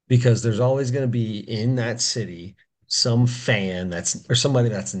because there's always going to be in that city some fan that's or somebody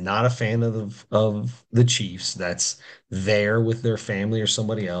that's not a fan of the Chiefs that's there with their family or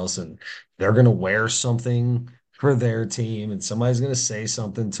somebody else, and they're going to wear something for their team, and somebody's going to say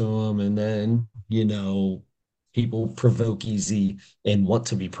something to them, and then people provoke easy and want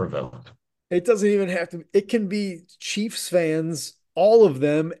to be provoked. It doesn't even have to, it can be Chiefs fans, all of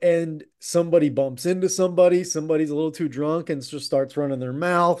them, and somebody bumps into somebody's a little too drunk and just starts running their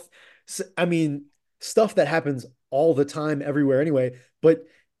mouth. I mean, stuff that happens all the time everywhere anyway, but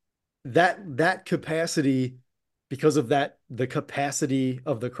that capacity, because of the capacity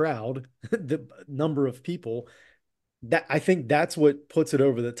of the crowd, the number of people, that I think that's what puts it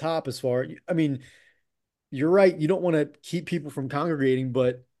over the top as far. I mean, you're right. You don't want to keep people from congregating,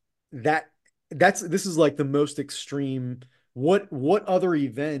 but that this is like the most extreme. What other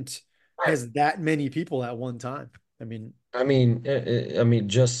event has that many people at one time? I mean, the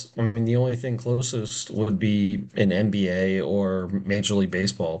only thing closest would be an NBA or Major League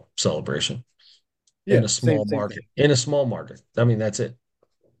Baseball celebration in yeah, a same small same thing. market. In a small market. I mean, that's it.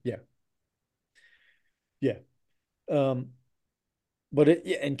 Yeah, yeah. Um, but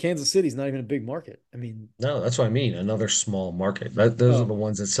yeah, and Kansas City's not even a big market. I mean, No, that's what I mean. Another small market. Those are oh, the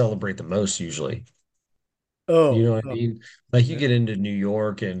ones that celebrate the most usually. You oh, know what I oh, mean? Like you yeah. get into New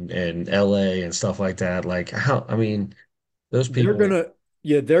York and LA and stuff like that. Like how, I mean, those They're people gonna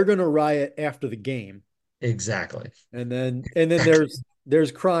they're gonna riot after the game, exactly. and then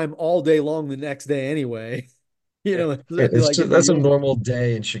there's crime all day long the next day anyway. Yeah. That'd be like in New That's a York. normal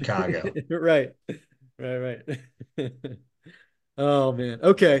day in Chicago. Right. Right, right. Oh man.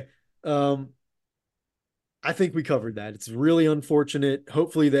 Okay. Um, I think we covered that. It's really unfortunate.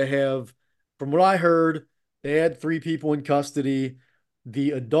 Hopefully they have, from what I heard, they had three people in custody.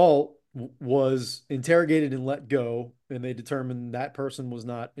 The adult was interrogated and let go, and they determined that person was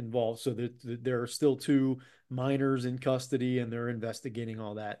not involved. So there are still two minors in custody, and they're investigating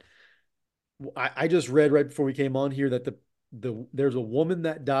all that. I just read right before we came on here that there's a woman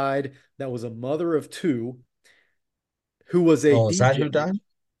that died that was a mother of two who was a Oh, is that DJ, who died?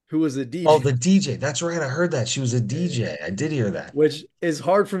 who was a Oh, DJ. the DJ. That's right. I heard that. She was a DJ. I did hear that. Which is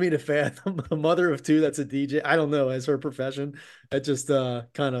hard for me to fathom. A mother of two that's a DJ. I don't know, as her profession. That just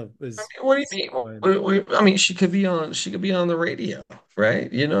kind of I is mean, what do you mean? I mean, she could be on the radio,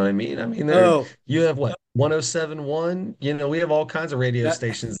 right? You know what I mean? I mean, there oh, you have what, 1071, we have all kinds of radio that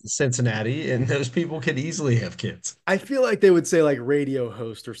stations in Cincinnati, and those people could easily have kids. I feel like they would say like radio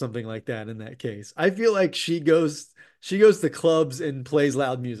host or something like that in that case. I feel like she goes to clubs and plays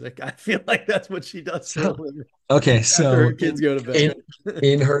loud music. I feel like that's what she does for a So, living okay, after her so kids go to in bed.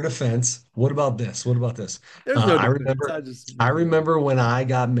 in her defense, what about this? What about this? There's no I defense. remember I just I remember when I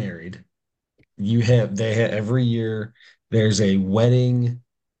got married, they have every year there's a wedding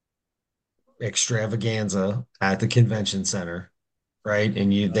extravaganza at the convention center, right?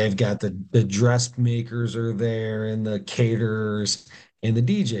 And they've got the dressmakers are there and the caterers and the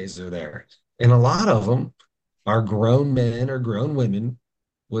DJs are there. And a lot of them are grown men or grown women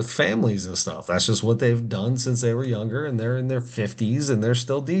with families and stuff. That's just what they've done since they were younger, and they're in their 50s and they're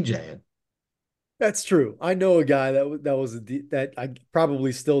still DJing. That's true. I know a guy that was that I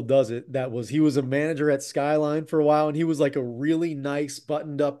probably still does it. He was a manager at Skyline for a while, and he was like a really nice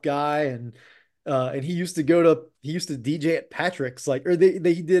buttoned up guy, and he used to DJ at Patrick's, like, or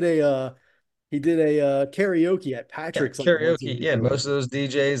he did a karaoke at Yeah, Patrick's like once a karaoke. week Yeah, or most whatever. of those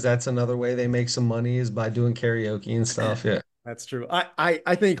DJs, that's another way they make some money is by doing karaoke and stuff. Yeah. That's true.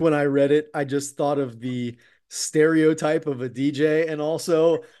 I think when I read it, I just thought of the stereotype of a DJ and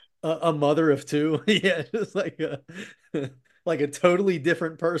also a mother of two. Yeah, just like a like a totally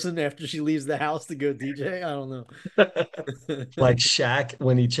different person after she leaves the house to go DJ. I don't know. Like Shaq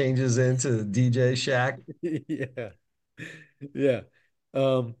when he changes into DJ Shaq. Yeah. Yeah.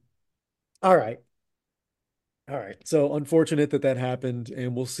 Um, all right. All right. So unfortunate that that happened,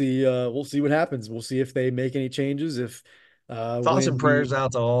 and we'll see what happens. We'll see if they make any changes, if Thoughts when and the prayers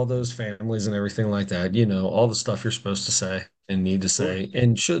out to all those families and everything like that. All the stuff you're supposed to say and need to of course. say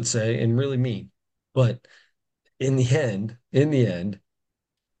and should say and really mean. But in the end,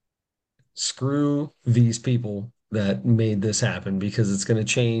 screw these people that made this happen because it's going to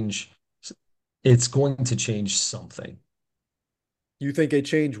change something. You think a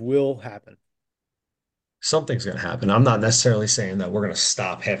change will happen? Something's going to happen. I'm not necessarily saying that we're going to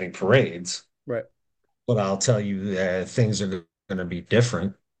stop having parades, Right. but I'll tell you that things are going to be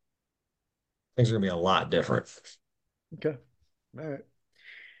different. Things are going to be a lot different. Okay. All right.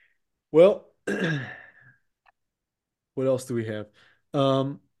 Well, what else do we have?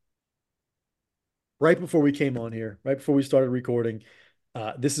 Um, right before we came on here, right before we started recording,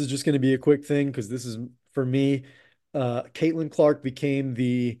 this is just going to be a quick thing because this is for me. Caitlin Clark became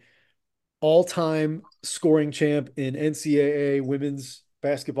the all-time scoring champ in NCAA women's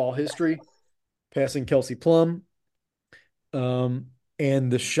basketball history, passing Kelsey Plum. Um,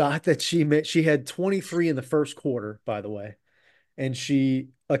 and the shot that she made, she had 23 in the first quarter, by the way, and she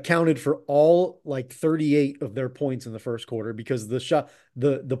accounted for all like 38 of their points in the first quarter because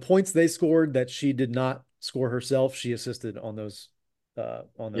the points they scored that she did not score herself, she assisted on those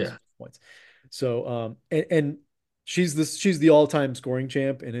Yeah. points. So and she's the all-time scoring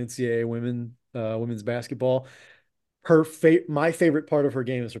champ in NCAA women's basketball. My favorite part of her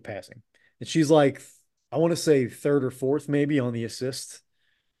game is her passing. And she's like, I want to say third or fourth maybe on the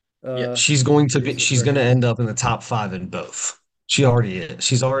Yeah, uh the assist she's going to record. end up in the top five in both. She already is.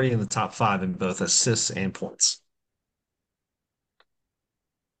 She's already in the top five in both assists and points.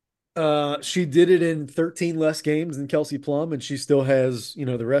 She did it in 13 less games than Kelsey Plum, and she still has,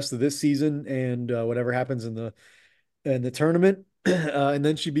 the rest of this season and whatever happens in the tournament. And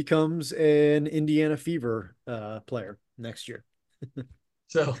then she becomes an Indiana Fever player next year.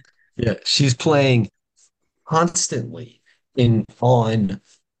 So, yeah, she's playing constantly in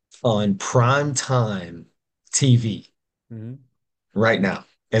on prime time TV Mhm. right now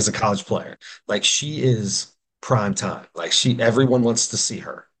as a college player. Like she is prime time. Like everyone wants to see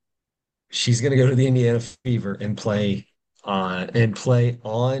her. She's going to go to the Indiana Fever and play on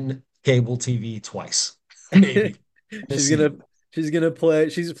cable TV twice, maybe this She's season. gonna she's gonna play.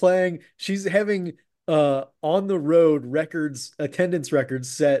 She's playing. She's having on the road records, attendance records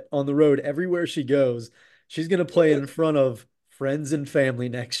set on the road everywhere she goes. She's gonna play in front of friends and family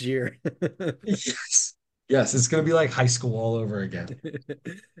next year. Yes. Yes, it's going to be like high school all over again.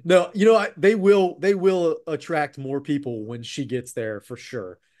 No, they will attract more people when she gets there for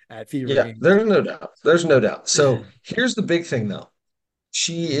sure at Fever Yeah, Games. there's no doubt. There's no doubt. So here's the big thing though.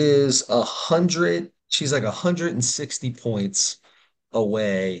 She's like 160 points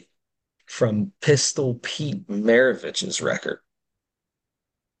away from Pistol Pete Maravich's record.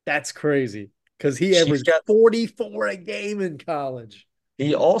 That's crazy because he She's averaged got, 44 a game in college.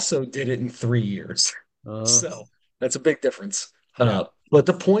 he also did it in 3 years. Uh, So that's a big difference. yeah. But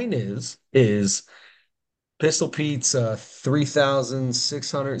the point is Pistol Pete's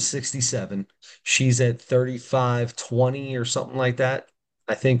 3,667. She's at 3520 or something like that.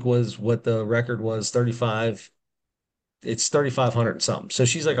 I think was what the record was, 35. It's 3,500 and something. So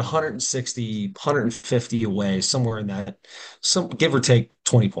she's like 160, 150 away, somewhere in that, some give or take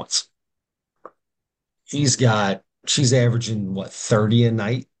 20 points. She's averaging what, 30 a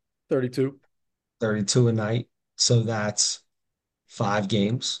night, 32. 32 a night. So that's 5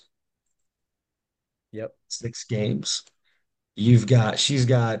 games, Yep. 6 games. She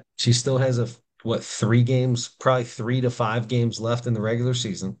still has what, 3 games, probably 3 to 5 games left in the regular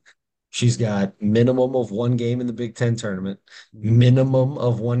season. She's got minimum of 1 game in the Big Ten tournament, Mhm. minimum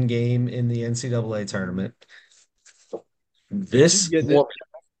of 1 game in the NCAA tournament. She's This getting it. woman,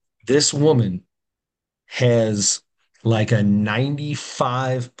 this woman has like a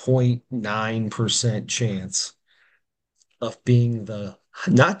 95.9% chance of being the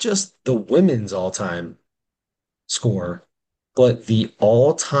not just the women's all-time scorer, but the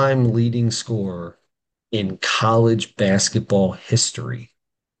all-time leading scorer in college basketball history.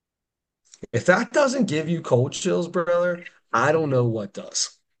 If that doesn't give you cold chills, brother, I don't know what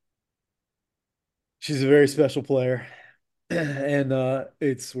does. She's a very special player. And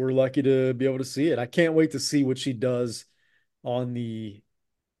it's we're lucky to be able to see it. I can't wait to see what she does on the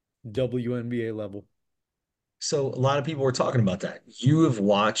WNBA level. So a lot of people were talking about that.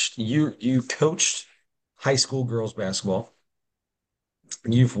 You coached high school girls basketball.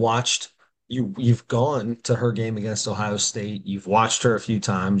 You've watched you've gone to her game against Ohio State. You've watched her a few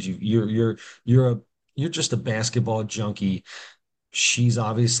times. You're just a basketball junkie. She's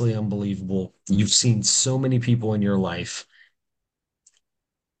obviously unbelievable. You've seen so many people in your life.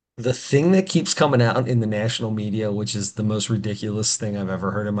 The thing that keeps coming out in the national media, which is the most ridiculous thing I've ever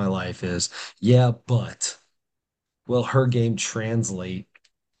heard in my life, is yeah, but will her game translate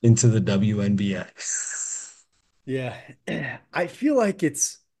into the WNBA? Yeah. I feel like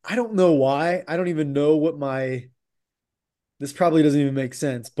I don't know why. I don't even know what this probably doesn't even make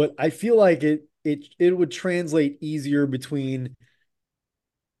sense, but I feel like it would translate easier between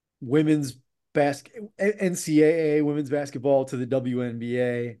women's NCAA women's basketball to the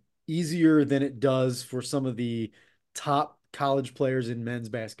WNBA easier than it does for some of the top college players in men's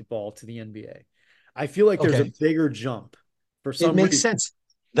basketball to the NBA. I feel like there's a Okay, bigger jump for it some makes reason. sense.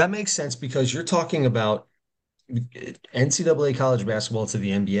 That makes sense because you're talking about NCAA college basketball to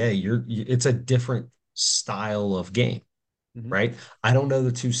the NBA. It's a different style of game, Mhm. right? I don't know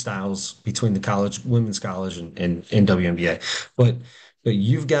the two styles between the college, women's college and WNBA, but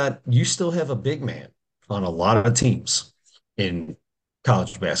you still have a big man on a lot of teams in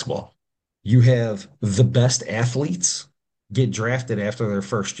college basketball. You have the best athletes get drafted after their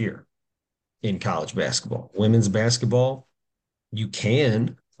first year in college basketball. Women's basketball, you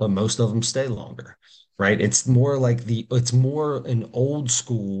can, but most of them stay longer, right? It's more an old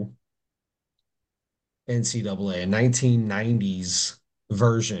school NCAA, a 1990s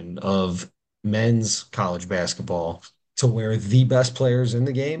version of men's college basketball to where the best players in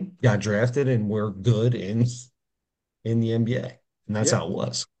the game got drafted and were good in the NBA. And that's Yeah. how it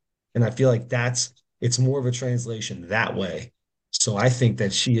was. And I feel like it's more of a translation that way. So I think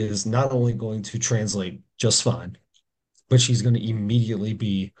that she is not only going to translate just fine, but she's going to immediately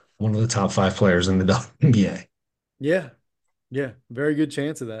be one of the top 5 players in the WNBA. Yeah. Yeah. Very good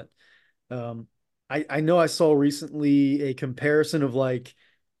chance of that. I know I saw recently a comparison of like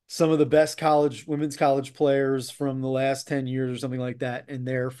some of the best women's college players from the last 10 years or something like that in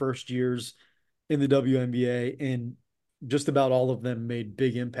their first years in the WNBA, and just about all of them made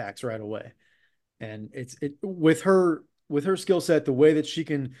big impacts right away. And it with her skill set, the way that she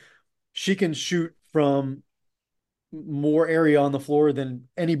can shoot from more area on the floor than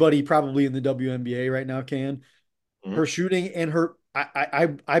anybody probably in the WNBA right now can. Mhm. Her shooting and her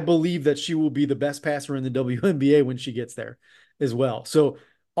I believe that she will be the best passer in the WNBA when she gets there as well. So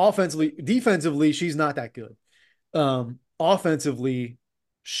offensively, defensively, she's not that good. Offensively,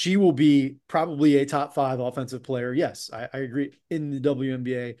 she will be probably a top five offensive player. Yes, I agree in the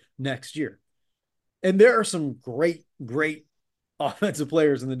WNBA next year. And there are some great, great offensive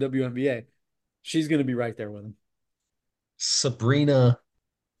players in the WNBA. She's going to be right there with him. Sabrina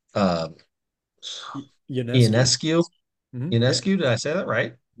uh, Ionescu. Ionescu. Yeah. Ionescu, did I say that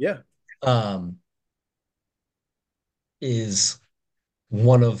right? Yeah. Um, is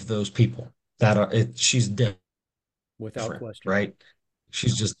one of those people that are she's Without different, question. right?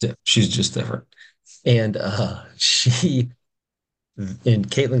 She's just different. And she and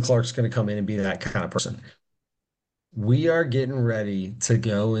Caitlin Clark's going to come in and be that kind of person. We are getting ready to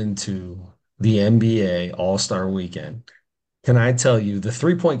go into the NBA All-Star Weekend. Can I tell you, the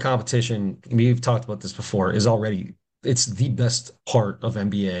three-point competition, we've talked about this before, is already it's the best part of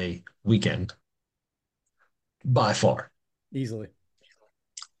NBA weekend by far. Easily.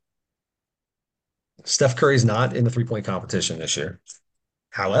 Steph Curry's not in the three-point competition this year.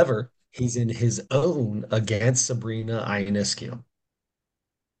 However, he's in his own against Sabrina Ionescu.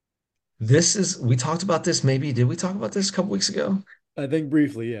 We talked about this maybe, did we talk about this a couple weeks ago? I think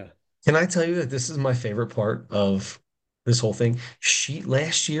briefly, yeah. Can I tell you that this is my favorite part of this whole thing? She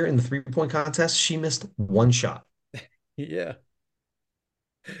last year in the three-point contest, she missed one shot. Yeah.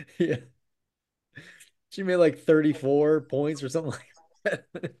 Yeah. She made like 34 points or something like that.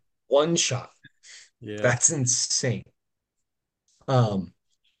 One shot. Yeah. That's insane. Um,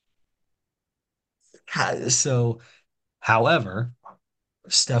 so, however,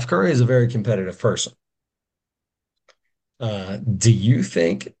 Steph Curry is a very competitive person. Do you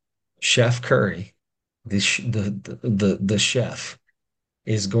think Chef Curry, the chef,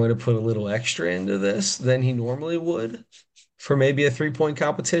 is going to put a little extra into this than he normally would for maybe a three-point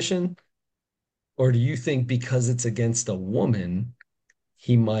competition? Or do you think because it's against a woman,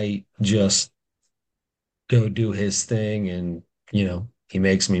 he might just go do his thing and, he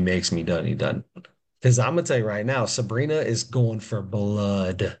makes me done, he done. Because I'm gonna tell you right now, Sabrina is going for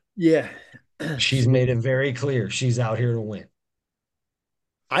blood. Yeah. She's She made it very clear she's out here to win.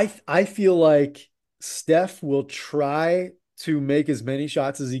 I feel like Steph will try to make as many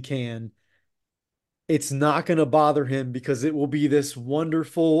shots as he can. It's not going to bother him because it will be this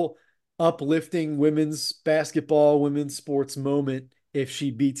wonderful, uplifting women's basketball, women's sports moment if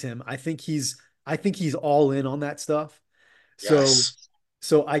she beats him. I think he's all in on that stuff. So Yes.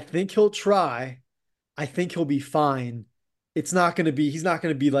 so I think he'll try. I think he'll be fine. He's not going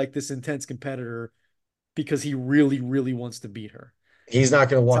to be like this intense competitor because he really, really wants to beat her. He's not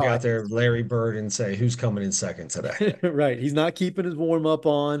going to That's walk how I out think. there, Larry Bird, and say, who's coming in second today? Right. He's not keeping his warm up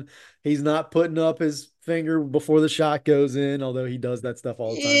on. He's not putting up his finger before the shot goes in, although he does that stuff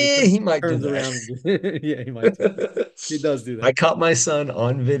all the time. He Yeah, he might do turns that. around and yeah, he might do that. He does do I that. caught my son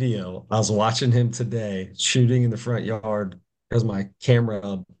on video. I was watching him today shooting in the front yard because my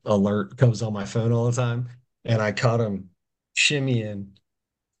camera alert comes on my phone all the time. And I caught him shimmying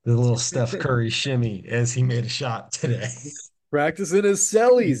the little Steph Curry shimmy as he made a shot today. Practicing his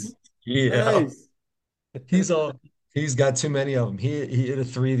cellies. Yeah. Nice. He's all he's got too many of them. He hit a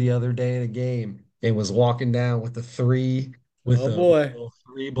three the other day in a game and was walking down with the three Oh with a boy. little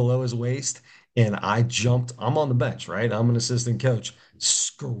three below his waist. And I jumped. I'm on the bench, right? I'm an assistant coach,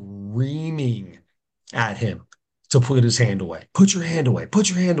 screaming at him to put his hand away. Put your hand away. Put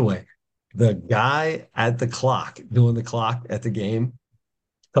your hand away. The guy at the clock, doing the clock at the game,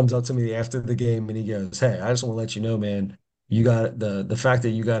 comes up to me after the game and he goes, "Hey, I just want to let you know, man, you got the fact that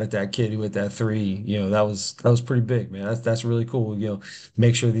you got at that kid who hit that three, that was pretty big, man. That's really cool.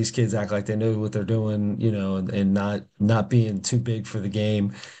 Make sure these kids act like they know what they're doing, and not being too big for the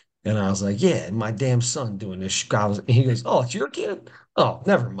game." And I was like, "Yeah, my damn son doing this." He goes, "Oh, it's your kid? Oh,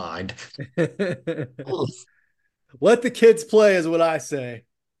 never mind." Oof. Let the kids play is what I say.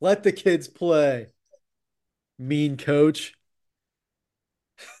 Let the kids play. Mean coach.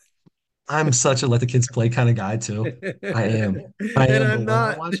 I'm such a let the kids play kind of guy too. I am. I And am. But I'm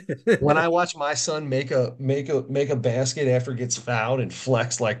not. when I watch my son make a basket after he gets fouled and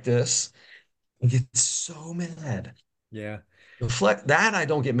flex like this, I get so mad. Yeah. The flex that I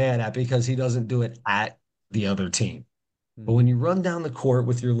don't get mad at because he doesn't do it at the other team. But when Mhm. you run down the court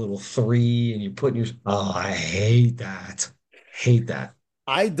with your little three and you're putting I hate that. Hate that.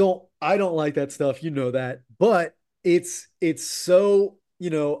 I don't like that stuff, you know that. But it's so,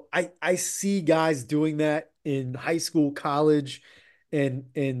 I see guys doing that in high school, college,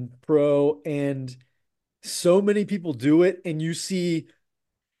 and pro, and so many people do it, and you see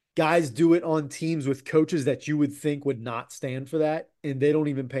guys do it on teams with coaches that you would think would not stand for that, and they don't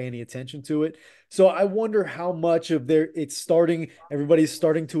even pay any attention to it. So I wonder how much of everybody's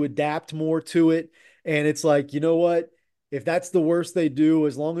starting to adapt more to it. And it's like, you know what? if that's the worst they do,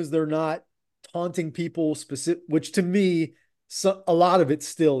 as long as they're not taunting people specific, which to me, a lot of it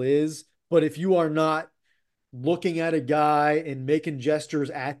still is. But if you are not looking at a guy and making gestures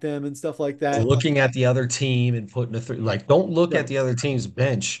at them and stuff like that, Looking at the other team and putting a three, like, don't look at right, the other team's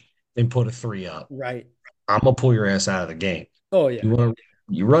bench and put a three up. right. I'm gonna pull your ass out of the game. Oh yeah, You want to,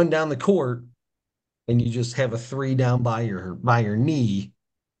 you run down the court and you just have a three down by your knee.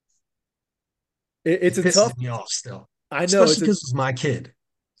 it's It a tough. pisses me off still, I know especially it's a because it's my kid.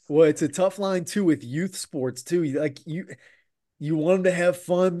 well, it's a tough line too with youth sports too. Like you want them to have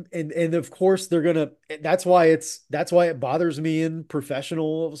fun, and of course they're gonna. That's why it bothers me in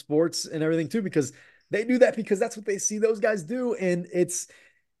professional sports and everything too, because they do that because that's what they see those guys do, and it's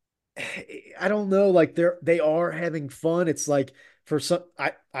I don't know, like they are having fun. It's like for some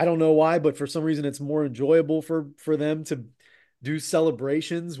I don't know why, but for some reason it's more enjoyable for them to do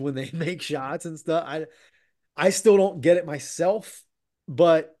celebrations when they make shots and stuff. I still don't get it myself,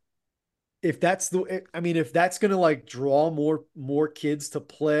 but if that's the I mean if that's going to like draw more kids to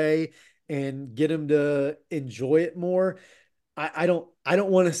play and get them to enjoy it more, I don't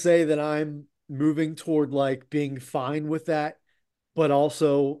want to say that I'm moving toward like being fine with that, but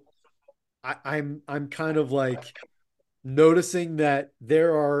also I'm kind of like noticing that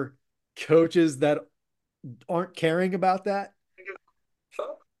there are coaches that aren't caring about that.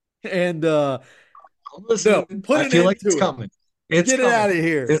 And I'm no, listening. put I an feel end like it's to it. coming. It's Get it coming. out of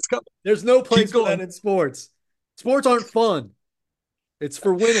here. It's coming. There's no Keep place for that going. in sports. Sports aren't fun. It's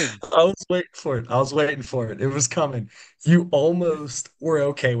for winning. I was waiting for it. I was waiting for it. It was coming. You almost were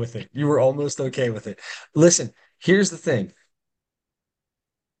okay with it. You were almost okay with it. Listen, here's the thing.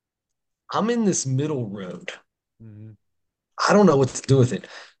 I'm in this middle road. Mhm. I don't know what to do with it.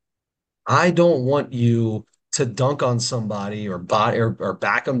 I don't want you to dunk on somebody or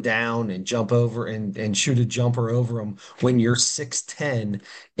back them down and jump over and shoot a jumper over them when you're 6'10"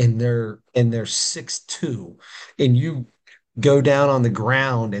 and they're 6'2" and you go down on the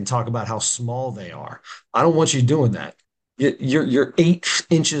ground and talk about how small they are. I don't want you doing that. You're 8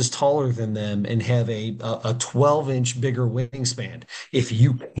 inches taller than them and have a 12-inch bigger wingspan. If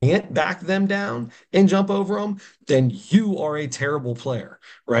you can't back them down and jump over them, then you are a terrible player,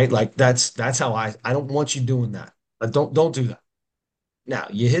 right? Like that's how I don't want you doing that. Don't do that. Now,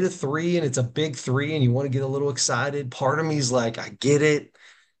 you hit a three and it's a big three and you want to get a little excited. Part of me is like, I get it.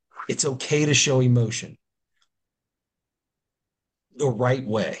 It's okay to show emotion the right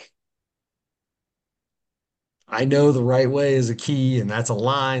way. I know the right way is a key, and that's a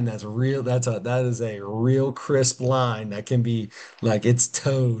line. That is a real crisp line that can be like it's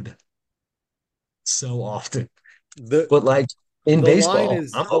towed so often. The But like in baseball,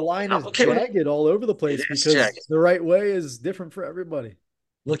 the line I'm is okay with it. jagged all over the It place is because jagged. the right way is different for everybody.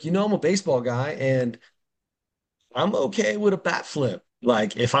 Look, I'm a baseball guy, and I'm okay with a bat flip.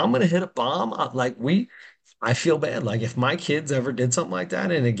 Like if I'm gonna hit a bomb, I feel bad. Like if my kids ever did something like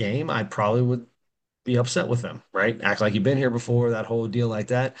that in a game, I probably would be upset with them, right? Act like you've been here before, that whole deal like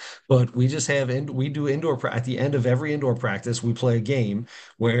that. But we just we do at the end of every indoor practice, we play a game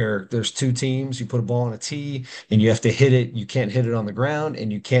where there's two teams. You put a ball on a tee and you have to hit it. You can't hit it on the ground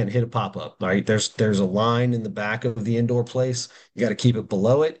and you can't hit a pop up, right? There's a line in the back of the indoor place. You got to keep it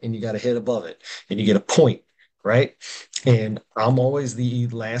below it and you got to hit above it and you get a point, right? And I'm always the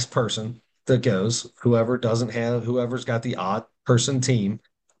last person that goes. Whoever's got the odd person team,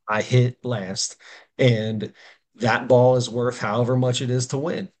 I hit last and that ball is worth however much it is to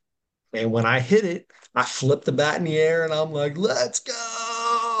win. And when I hit it, I flip the bat in the air and I'm like, let's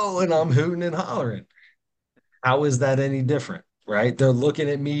go. And I'm hooting and hollering. How is that any different? Right? They're looking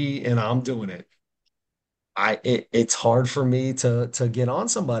at me and I'm doing it. It's hard for me to get on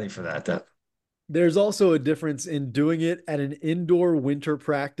somebody for that. There's also a difference in doing it at an indoor winter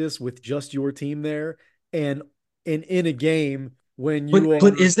practice with just your team there and in a game when you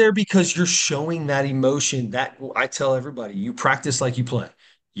But are is there because you're showing that emotion that I tell everybody, you practice like you play.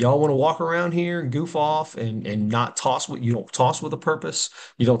 Y'all want to walk around here and goof off and not toss with you don't toss with a purpose.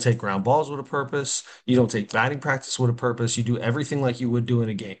 You don't take ground balls with a purpose. You don't take batting practice with a purpose. You do everything like you would do in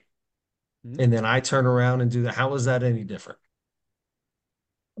a game. And then I turn around and do that. How is that any different?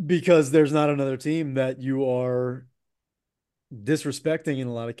 because there's not another team that you are disrespecting in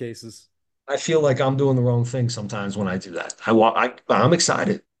a lot of cases. I feel like I'm doing the wrong thing sometimes when I do that. I'm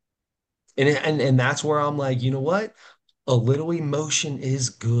excited. And that's where I'm like, you know what? A little emotion is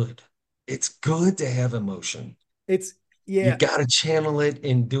good. It's good to have emotion. It's You yeah, got to channel it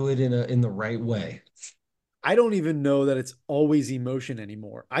and do it in the right way. I don't even know that it's always emotion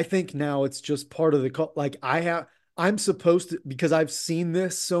anymore. I think now it's just part of like I'm supposed to because I've seen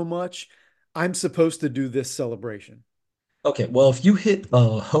this so much, I'm supposed to do this celebration. Okay, well, if you hit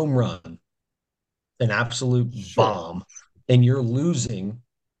a home run, an absolute Sure. bomb, and you're losing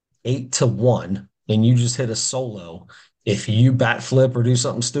 8-1, and you just hit a solo, if you bat flip or do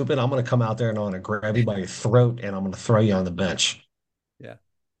something stupid, I'm going to come out there and I'm going to grab you by your throat and I'm going to throw you on the bench. Yeah.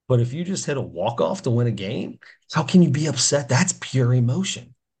 But if you just hit a walk-off to win a game, how can you be upset? That's pure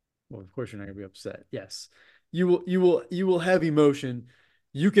emotion. Well, of course you're not gonna be upset. Yes. You will have emotion.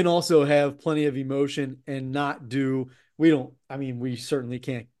 You can also have plenty of emotion and not do we don't I mean, we certainly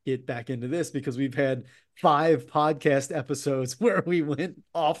can't get back into this because we've had 5 podcast episodes where we went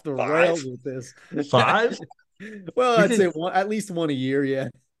off the rails Five? with this. Five? Well, We I'd say did one, at least one a year, yeah.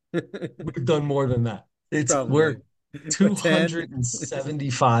 we've done more than that. We're Probably. But 10.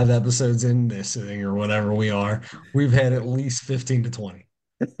 275 episodes in this thing or whatever we are. We've had at least 15 to 20.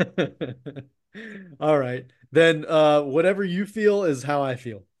 All right. Then whatever you feel is how I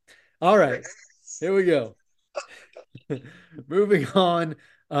feel. All right. Here we go. Moving on.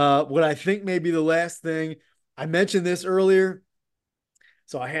 What I think may be the last thing. I mentioned this earlier.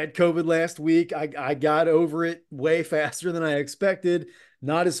 So I had COVID last week. I got over it way faster than I expected.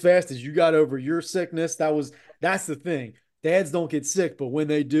 Not as fast as you got over your sickness. That's the thing. Dads don't get sick, but when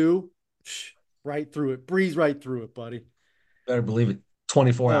they do, right through it. Breeze right through it, buddy. Better believe it.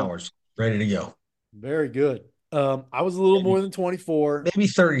 24 Um, hours, ready to go. Very good. I was a little Maybe more than 24, maybe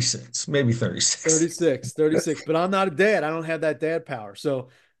 36, maybe 36. 36, 36, but I'm not a dad. I don't have that dad power. So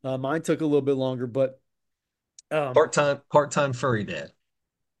mine took a little bit longer, but um, Part-time furry dad.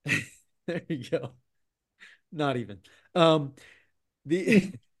 there you go. Not even. Um,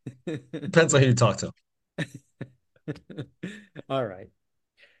 the Depends on who you talk to. All right.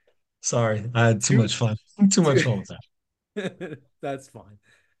 Sorry, I had too Two, much fun. Too much two. fun with that. That's fine.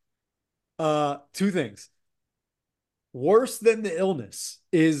 Two things. Worse than the illness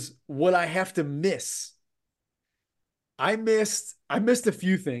is what I have to miss. I missed a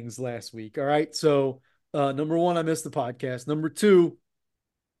few things last week. All right. So number one, I missed the podcast. Number two,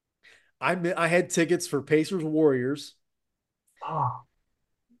 I had tickets for Pacers Warriors. Oh,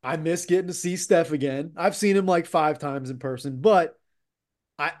 I miss getting to see Steph again. I've seen him like 5 times in person, but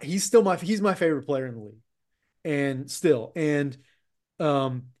he's my favorite player in the league. And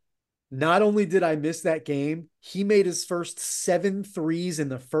um not only did I miss that game, he made his first 7 threes in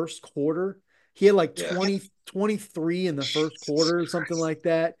the first quarter. He had like yeah. 23 in the first quarter or something like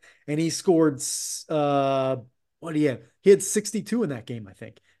that. And he scored, what do you have? He had 62 in that game, I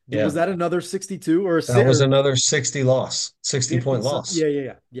think. Was Yeah. that another 62 or a That was or another 60 loss, 60 50 point some? loss. Yeah,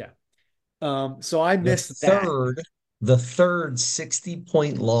 yeah, yeah, yeah. So I The missed that. third, the third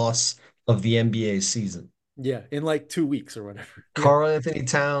 60-point loss of the NBA season. Yeah, in like 2 weeks or whatever. Yeah. Karl Anthony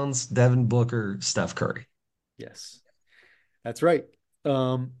Towns, Devin Booker, Steph Curry. Yes, that's right.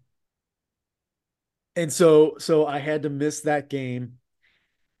 Um, and so I had to miss that game.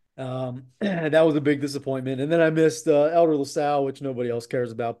 That was a big disappointment. And then I missed Elder LaSalle, which nobody else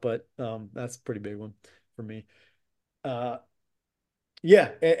cares about, but that's a pretty big one for me. Uh,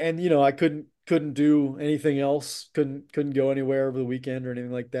 yeah, and, I couldn't do anything else. Couldn't go anywhere over the weekend or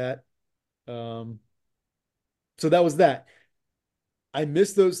anything like that. Um, so that was that. I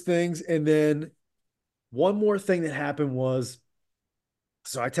missed those things, and then one more thing that happened was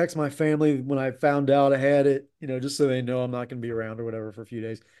so I text my family when I found out I had it, just so they know I'm not going to be around or whatever for a few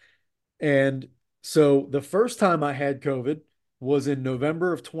days. And so the first time I had COVID was in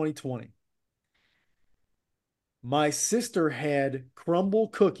November of 2020. My sister had crumble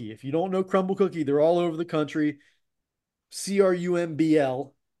cookie. If you don't know crumble cookie, they're all over the country.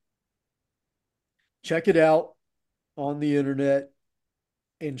 CRUMBL. Check it out on the internet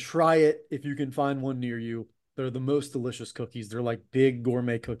and try it if you can find one near you. They're the most delicious cookies. They're like big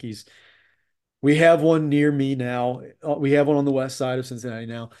gourmet cookies. We have one near me now. We have one on the west side of Cincinnati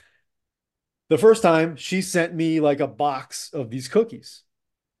now. The first time she sent me like a box of these cookies,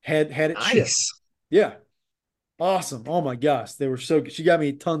 had it shipped. Nice. Yeah, awesome. Oh my gosh, they were so good. She got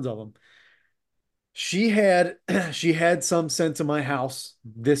me tons of them. She had she had some sent to my house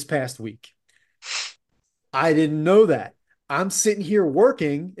this past week. I didn't know that. I'm sitting here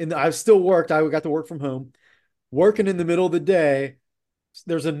working, and I've still worked. I got to work from home, working in the middle of the day.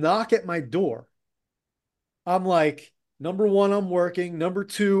 There's a knock at my door. I'm like, number one, I'm working. Number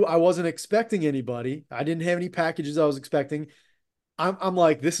two, I wasn't expecting anybody. I didn't have any packages I was expecting. I'm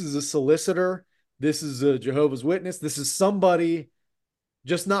like, this is a solicitor. This is a Jehovah's Witness. This is somebody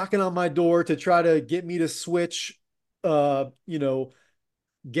just knocking on my door to try to get me to switch, uh, you know,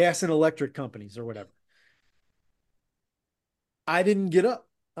 gas and electric companies or whatever. I didn't get up.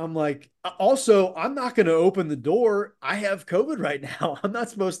 I'm like, also, I'm not going to open the door. I have COVID right now. I'm not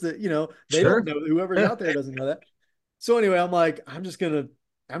supposed to, they don't Sure. know, whoever's Yeah. out there doesn't know that. So anyway, I'm like, I'm just gonna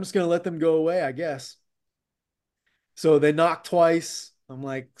let them go away, I guess. So they knocked twice. I'm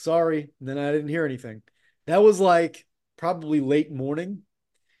like, sorry. And then I didn't hear anything. That was like probably late morning.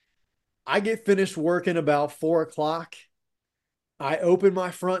 I get finished working about 4 o'clock. I open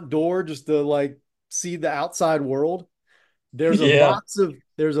my front door just to like see the outside world. Yeah.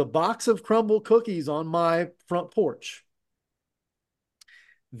 There's a box of crumble cookies on my front porch.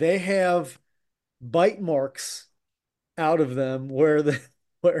 They have bite marks out of them where the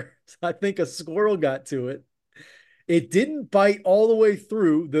where I think a squirrel got to it. It didn't bite all the way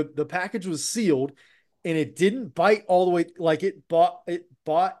through. The package was sealed and it didn't bite all the way like it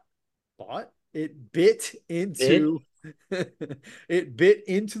bit It into it bit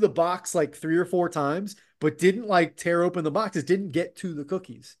into the box like 3 or 4 times, but didn't like tear open the box. It didn't get to the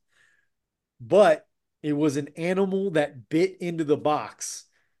cookies. But it was an animal that bit into the box.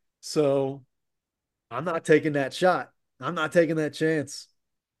 So I'm not taking that shot. I'm not taking that chance.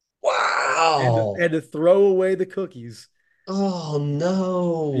 And wow. to throw away the cookies Oh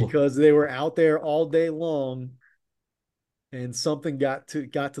no. because they were out there all day long and something got to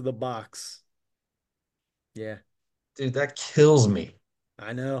the box. Yeah, Dude, that kills me.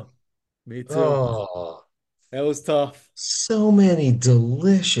 I know. Me too. Oh, That was tough. so many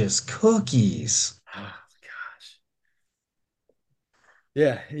delicious cookies. Oh gosh.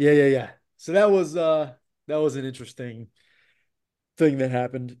 Yeah. So that was an interesting thing that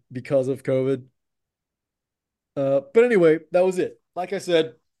happened because of COVID. But anyway, that was it. Like I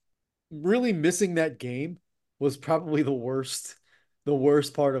said, really missing that game was probably the worst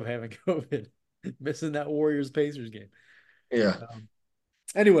part of having COVID. Missing that Warriors Pacers game. Yeah. Um,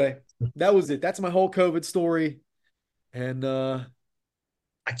 anyway, that was it. That's my whole COVID story. And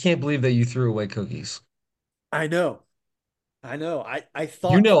I can't believe that you threw away cookies. I know, I You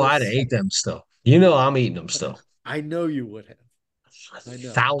thought know for a I'd second, ate them still. You know I'm eating them still. I know you would have. A I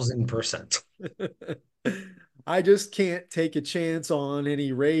know. 1000%. I just can't take a chance on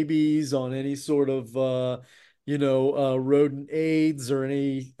any rabies, on any sort of rodent AIDS or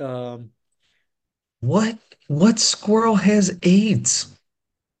any What what squirrel has AIDS?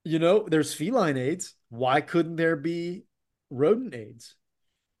 there's feline AIDS. Why couldn't there be rodent AIDS?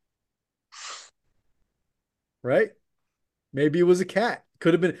 Right? Maybe it was a cat.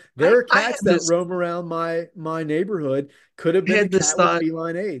 Could have been. There are I cats that roam around my neighborhood. Could have been a had this cat with thought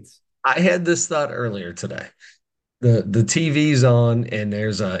feline AIDS. I had this thought earlier today. The TV's on and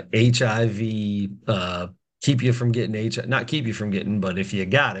there's a HIV keep you from getting HIV, not keep you from getting, but if you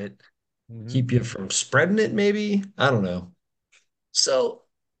got it, Mhm. keep you from spreading it, maybe. I don't know. So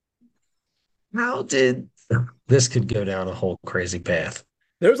how did this could go down a whole crazy path?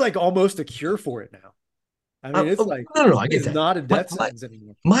 There's like almost a cure for it now. I mean, it's like No, no, no, I get it's that. not a My, death my, sentence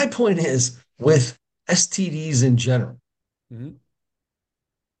anymore. my point is with STDs in general, Mhm.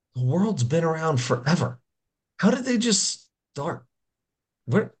 the world's been around forever. How did they just start?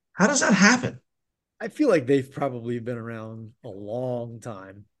 How does that happen? I feel like they've probably been around a long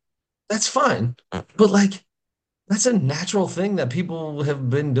time. That's fine. But like, that's a natural thing that people have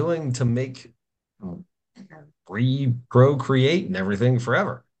been doing to make procreate and everything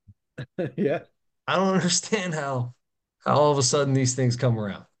forever. Yeah. I don't understand how all of a sudden these things come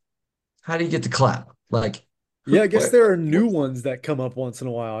around. How do you get the clap? Like, Yeah, I guess where, there are new what, ones that come up once in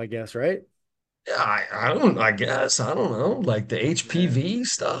a while, I guess, right? I don't, I guess, I don't know. Like the Yeah. HPV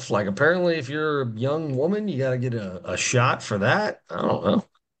stuff. Like, apparently, if you're a young woman, you got to get a shot for that. I don't know.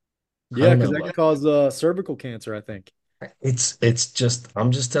 I Yeah, don't because know, that can but cause cervical cancer, I think. it's just,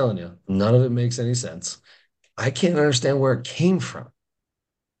 I'm just telling you, none of it makes any sense. I can't understand where it came from.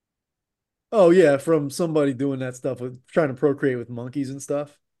 Oh yeah, from somebody doing that stuff with trying to procreate with monkeys and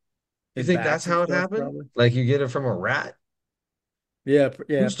stuff You and think that's bats and how it stuff, happened? probably. Like you get it from a rat? Yeah,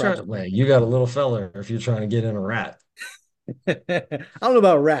 yeah, Who's trying? probably. Well, you got a little fella if you're trying to get in a rat. I don't know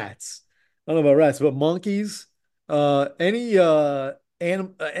about rats. I don't know about rats, but monkeys, any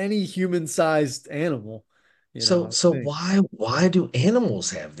human-sized animal, I So think, why do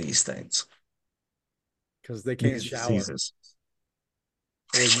animals have these things? because they can't These shower diseases?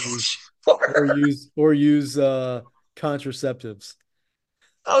 or use Sure. contraceptives.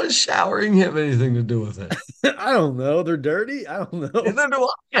 How does showering have anything to do with it? I don't know. They're dirty. I don't know. Neither do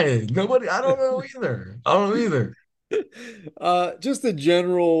I. Nobody, I don't know either. I don't know either. Just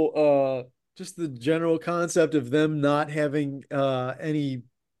just the general concept of them not having any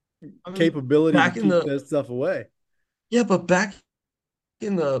I mean, capability to back in keep the that stuff away. yeah, but back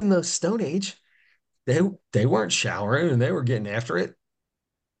in the Stone Age, they they weren't showering and they were getting after it.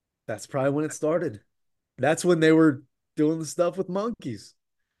 That's probably when it started. That's when they were doing the stuff with monkeys,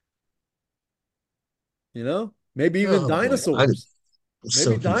 you know? Maybe even Oh boy, I'm dinosaurs. Maybe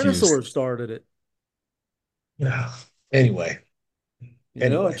so confused. dinosaurs started it. Yeah. Anyway, A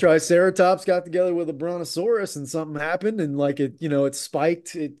anyway. triceratops got together with a brontosaurus and something happened and like it spiked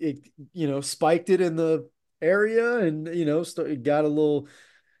spiked it in the area and it got a little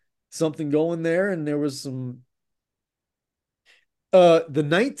something going there and there was some the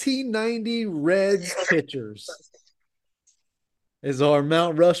 1990 Reds pitchers is our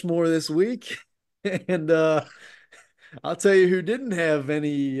Mount Rushmore this week. And I'll tell you who didn't have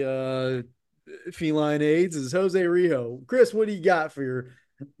any feline aids is Jose Rijo. Chris, what do you got for your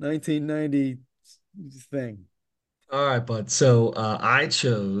 1990 thing? All right, bud. So I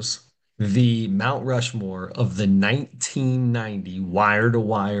chose the Mount Rushmore of the 1990 wire to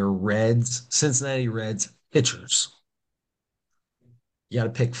wire Reds, Cincinnati Reds pitchers. You got to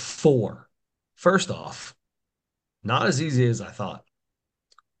pick four. First off, not as easy as I thought.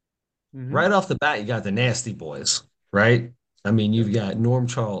 Mm-hmm. Right off the bat, you got the nasty boys, right? I mean, Yep. you've got Norm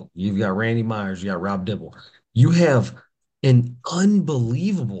Charlton, you've got Randy Myers, you got Rob Dibble. You have an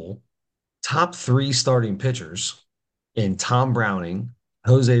unbelievable top three starting pitchers in Tom Browning,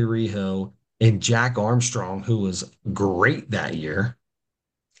 Jose Rijo, and Jack Armstrong, who was great that year.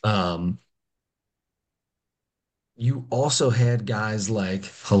 Um, you also had guys like,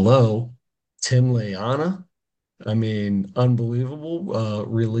 hello, Tim Leana. I mean, unbelievable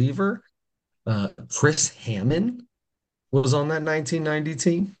reliever. Chris Hammond was on that 1990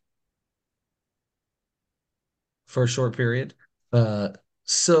 team for a short period. Uh,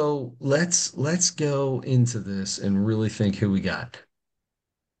 so let's go into this and really think who we got.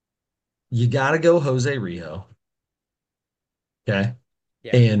 You got to go Jose Rijo, okay?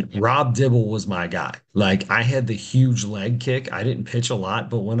 Yeah. And Rob Dibble was my guy. Like I had the huge leg kick. I didn't pitch a lot,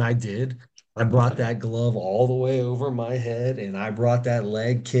 but when I did, I brought that glove all the way over my head and I brought that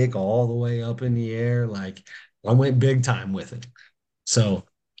leg kick all the way up in the air. Like I went big time with it. So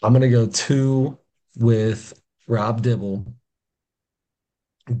I'm gonna go two with Rob Dibble.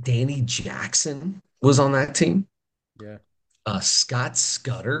 Danny Jackson was on that team. Yeah. Scott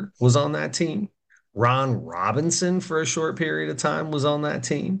Scudder was on that team. Ron Robinson for a short period of time was on that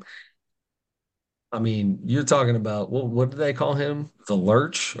team. I mean, you're talking about what did they call him? The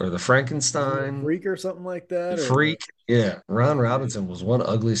Lurch or the Wasn't he a Frankenstein? freak or something like The that? Or Freak? Yeah, Ron yeah. Robinson was one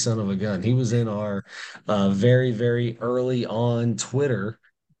ugly son of a gun. He was in our very, very early on Twitter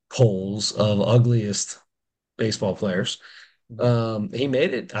polls of ugliest baseball players. Mhm. He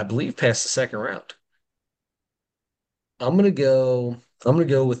made it, I believe, past the second round. I'm gonna go. I'm gonna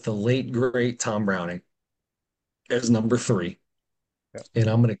go with the late great Tom Browning as number three, Yeah. and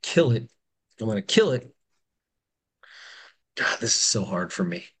I'm gonna kill it. I'm gonna kill it. God, this is so hard for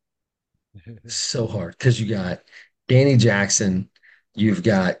me. So hard because you got Danny Jackson, you've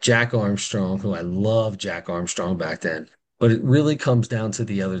got Jack Armstrong, who I love Jack Armstrong back then, but it really comes down to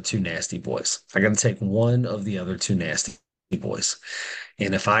the other two nasty boys. I got to take one of the other two nasty boys.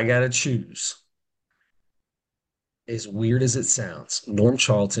 And if I got to choose, as weird as it sounds, Norm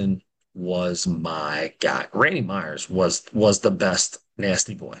Charlton was my guy. Randy Myers was the best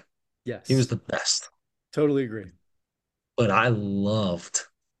nasty boy. He was Yes. the best. Totally agree. But I loved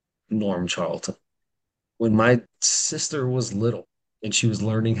Norm Charlton. When my sister was little and she was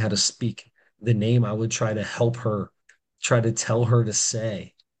learning how to speak, the name I would try to help her, try to tell her to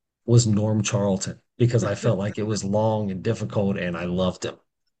say was Norm Charlton because I felt like it was long and difficult and I loved him.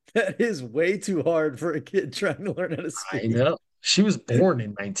 That is way too hard for a kid trying to learn how to I speak. know. She was born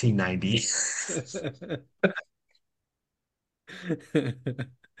in 1990.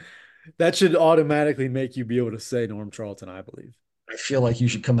 That should automatically make you be able to say Norm Charlton, I believe. I feel like you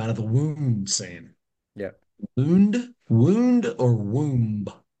should come out of the womb saying Yeah. wound or womb.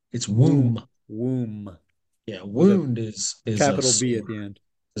 It's Womb. womb. Womb Yeah, with a wound is a capital B at sore. the end.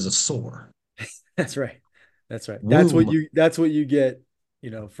 Is a sore. That's right. That's right. Womb. That's what you get,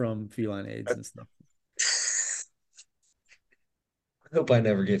 from feline aids and stuff. I hope I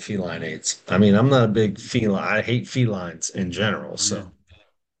never get feline AIDS. I mean, I'm not a big feline. I hate felines in general. Yeah. So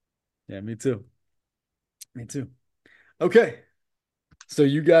Yeah, me too. Me too. Okay. So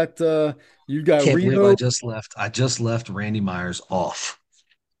you got can't believe I Rio. just left. I just left Randy Myers off,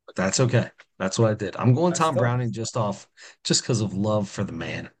 but that's okay. That's what I did. I'm going That's Tom tough. Browning just off, just because of love for the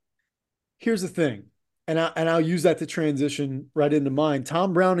man. Here's the thing, and I'll use that to transition right into mine.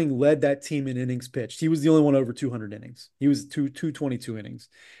 Tom Browning led that team in innings pitched. He was the only one over 200 innings. He was 222 innings.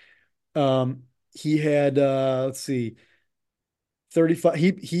 He had let's see, 35.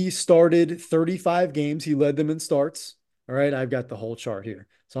 He started 35 games. He led them in starts. All right, I've got the whole chart here,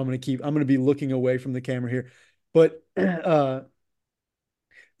 so I'm gonna be looking away from the camera here, but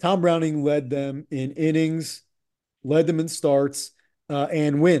Tom Browning led them in innings. led them in starts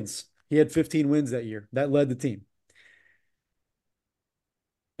and wins. He had 15 wins that year. That led the team.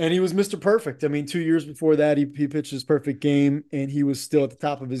 And he was Mr. Perfect. I mean, 2 years before that, he pitched his perfect game, and he was still at the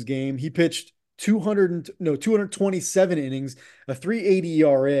top of his game. He pitched 227 innings, a 3.80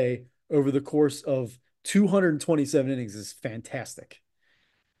 ERA over the course of 227 innings is fantastic.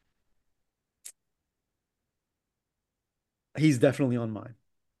 He's definitely on mine.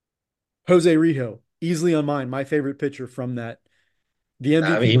 Jose Rijo, easily on mine. My favorite pitcher from that, the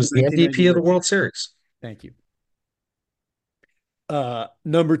I mean, MVP he of the was the MVP 1990 of the World World Series. Series. Thank you.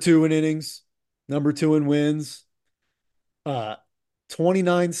 Number two in innings, number two in wins, uh,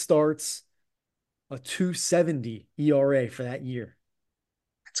 29 starts, a 270 ERA for that year.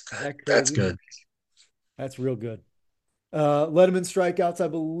 That's Is good. that That's crazy? good. That's real good. Led him in strikeouts, I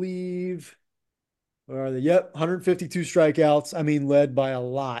believe. Where are they? Yep, 152 strikeouts. I mean, led by a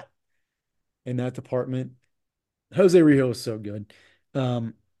lot in that department. Jose Rijo is so good.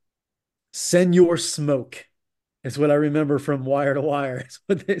 Um, Senor Smoke is what I remember from Wire to Wire. Is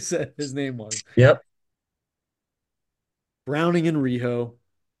what they said his name was. Yep. Browning and Rijo.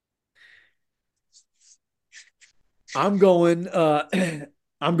 I'm going.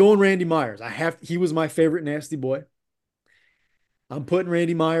 I'm going Randy Myers. He was my favorite nasty boy. I'm putting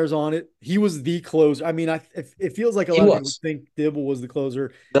Randy Myers on it. He was the closer. I mean, it feels like a He lot of people was. think Dibble was the closer,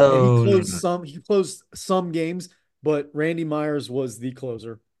 and No, no, no. he closed some games, but Randy Myers was the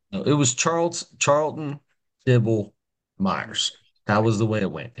closer. No, it was Charlton, Dibble, Myers. That was the way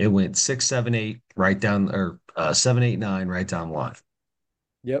it went. It went 6, 7, 8, right down, or 7, 8, 9, right down the line.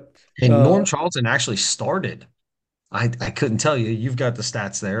 Yep. And Uh, Norm Charlton actually started. I couldn't tell you. You've got the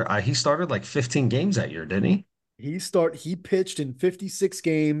stats there. He started like 15 games that year, didn't he? he pitched in 56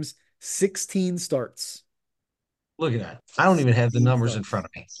 games, 16 starts. Look at that. I don't even have the 16 numbers in starts. front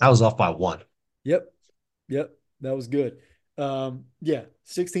of me. I was off by one. Yep. Yep. That was good. Yeah,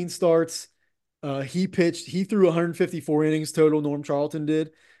 16 starts. He threw 154 innings total, Norm Charlton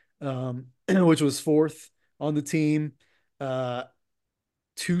did, which was fourth on the team. Uh,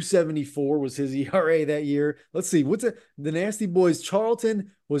 274 was his ERA that year. Let's see, the Nasty Boys?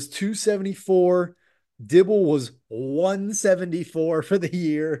 Charlton was 274. Dibble was 174 for the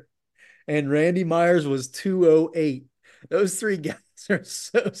year, and Randy Myers was 208. Those three guys are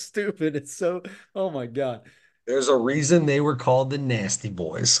so stupid. It's so, oh my God. There's a reason they were called the Nasty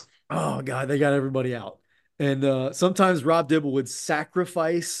Boys. Oh God, they got everybody out. And sometimes Rob Dibble would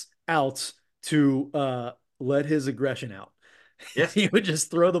sacrifice outs to let his aggression out. Yeah. He would just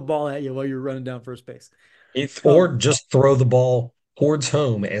throw the ball at you while you're running down first base. Or Um, just throw the ball towards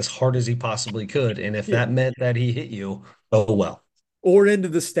home as hard as he possibly could. And if yeah. that meant that he hit you, oh well. Or into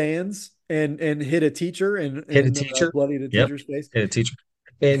the stands and hit a teacher Hit a and teacher. bloody the Yep. teacher's face. Hit a teacher.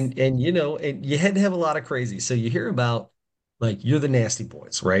 And and you had to have a lot of crazy. So you hear about like you're the Nasty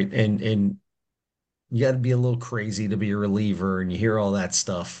Boys, right? And you got to be a little crazy to be a reliever, and you hear all that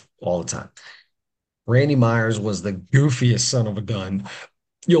stuff all the time. Randy Myers was the goofiest son of a gun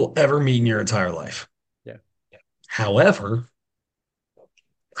you'll ever meet in your entire life. Yeah. However,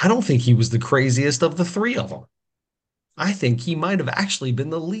 I don't think he was the craziest of the three of them. I think he might have actually been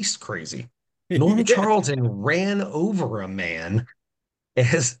the least crazy. Norm Yeah. Charlton ran over a man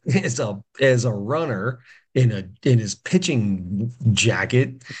as a runner in his pitching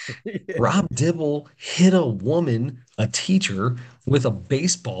jacket. Yeah. Rob Dibble hit a woman, a teacher, with a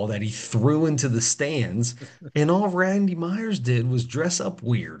baseball that he threw into the stands, and all Randy Myers did was dress up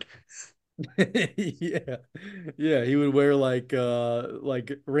weird. Yeah. Yeah. He would wear like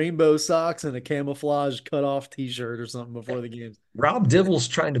rainbow socks and a camouflage cut off t-shirt or something before the games. Rob Dibble's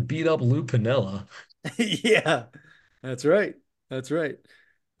trying to beat up Lou Piniella. Yeah. That's right. That's right.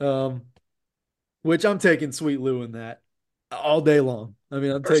 Um, which I'm taking Sweet Lou in that all day long. I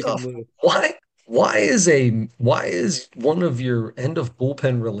mean, I'm First taking off, Lou. why is one of your end of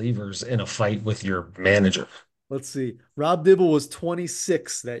bullpen relievers in a fight with your manager? Let's see. Rob Dibble was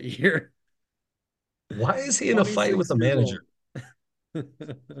 26 that year. Why is he in a fight with 26 the years manager? old.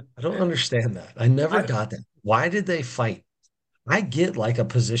 I don't understand that. I never I got that. Why did they fight? I get like a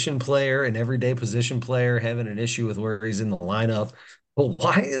position player, an everyday position player having an issue with where he's in the lineup, but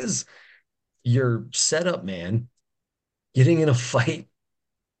why is your setup man getting in a fight?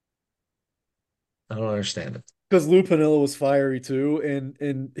 I don't understand it. because Lou Piniella was fiery too,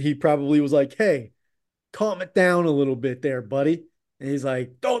 and he probably was like, "Hey, calm it down a little bit there, buddy." And he's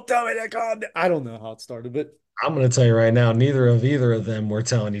like, "Don't tell me to calm down." I don't know how it started, but I'm going to tell you right now, neither of either of them were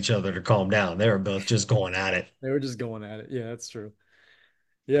telling each other to calm down. They were both just going at it. they were just going at it. Yeah, that's true.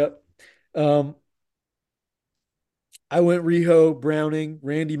 Yep. Um, I went Riho, Browning,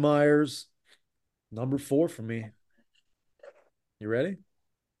 Randy Myers, number four for me. You ready?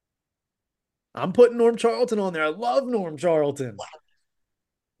 I'm putting Norm Charlton on there. I love Norm Charlton.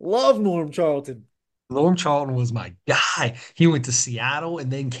 Love Norm Charlton. Norm Charlton was my guy. He went to Seattle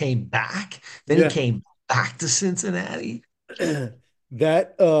and then came back. Then he Yeah. came back to Cincinnati.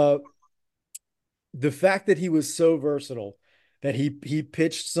 That the fact that he was so versatile that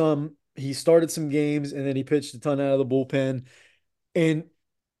he started some games and then he pitched a ton out of the bullpen. And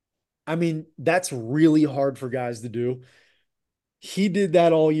I mean, that's really hard for guys to do. He did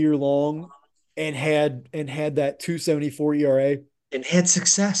that all year long and had that 2.74 ERA. And had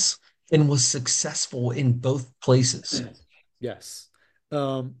success and was successful in both places. Yes.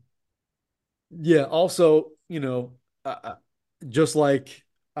 Um, yeah, also, just like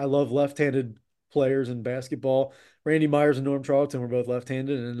I love left-handed players in basketball, Randy Myers and Norm Charlton were both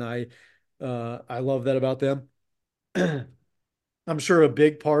left-handed, and I love that about them. I'm sure a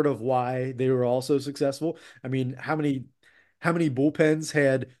big part of why they were also successful. I mean, how many bullpens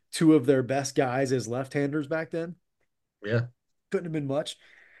had two of their best guys as left-handers back then? Yeah. Couldn't have been much.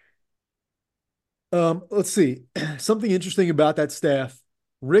 Let's see. Something interesting about that staff.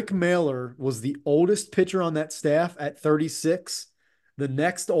 Rick Mailer was the oldest pitcher on that staff at 36. The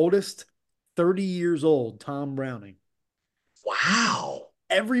next oldest, 30 years old, Tom Browning. Wow.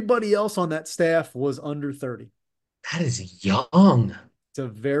 Everybody else on that staff was under 30. That is young. It's a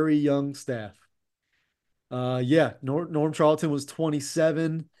very young staff. Yeah, Norm Charlton was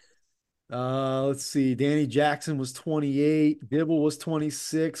 27. Let's see. Danny Jackson was 28. Dibble was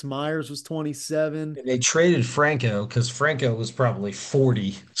 26. Myers was 27. And they traded Franco because Franco was probably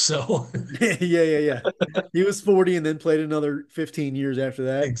 40. So Yeah. He was 40 and then played another 15 years after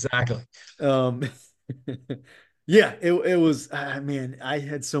that. exactly. Um, yeah, it was, man, I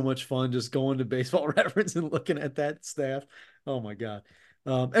had so much fun just going to Baseball Reference and looking at that staff. Oh my God.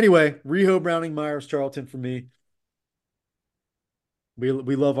 Anyway, Riho, Browning, Myers, Charlton for me.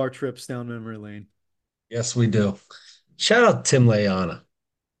 We love our trips down memory lane. Yes, we do. Shout out Tim Layana.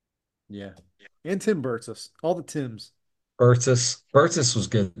 Yeah. And Tim Burtsus, all the Tims. Bertus was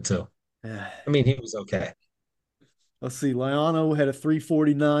good too. I mean, he was okay. Let's see. Liano had a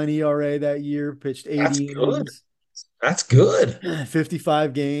 3.49 ERA that year, pitched That's 80 good. innings, That's good.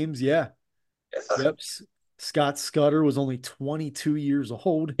 55 games. Yeah. Yeah. Yep. Scott Scudder was only 22 years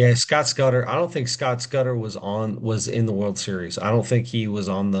old. Yeah, Scott Scudder. I don't think Scott Scudder was in the World Series. I don't think he was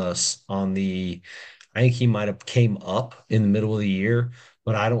on the I think he might have came up in the middle of the year,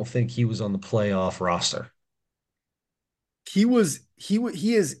 but I don't think he was on the playoff roster. He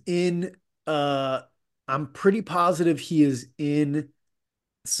is in I'm pretty positive he is in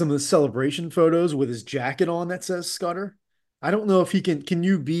some of the celebration photos with his jacket on that says Scudder. I don't know if can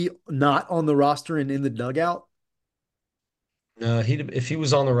you be not on the roster and in the dugout? No, he if he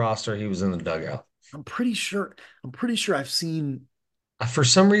was on the roster, he was in the dugout. I'm pretty sure I've seen For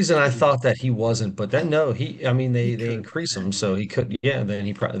some reason, I thought that he wasn't, but then no, I mean, he they could. increase him, so he could. Yeah, then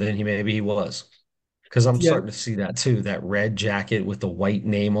he maybe he was because I'm Yeah, starting to see that too. That red jacket with the white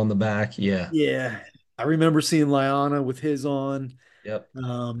name on the back. Yeah. yeah. I remember seeing Liana with his on. Yep.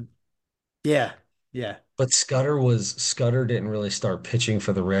 Um, yeah, yeah. But Scudder didn't really start pitching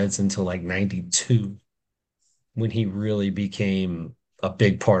for the Reds until like 92 when he really became a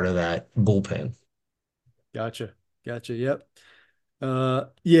big part of that bullpen. Gotcha. Gotcha. Yep.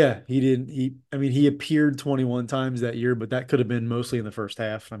 Yeah, he didn't. I mean, he appeared 21 times that year, but that could have been mostly in the first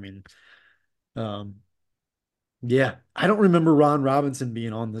half. I mean, um, yeah, I don't remember Ron Robinson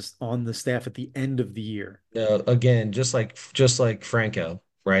being on the staff at the end of the year. Again, just like Franco,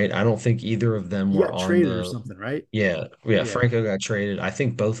 right? I don't think either of them He were got on traded or the. something, right? Yeah. Yeah. Franco got traded. I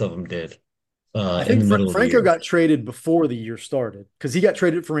think both of them did I in think the middle of the Franco year. got traded before the year started because he got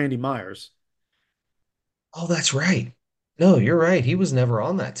traded for Randy Myers. Oh, that's right. No, you're right. He was never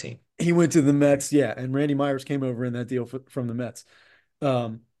on that team. He went to the Mets, yeah, and Randy Myers came over in that deal from the Mets.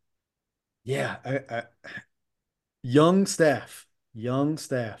 Um, yeah, young staff, young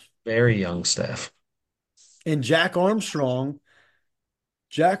staff, Very young staff. and Jack Armstrong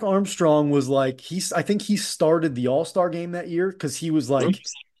was like I think he started the All-Star game that year because he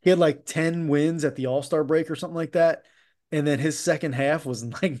had like 10 wins at the All-Star break or something like that. And then his second half was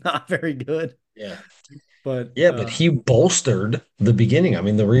like not very good. Yeah. But Yeah, but he bolstered the beginning. I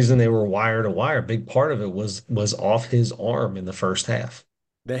mean, the reason they were wire to wire, big part of it was off his arm in the first half.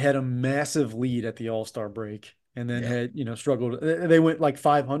 they had a massive lead at the All-Star break and then Yeah. had, struggled. They went like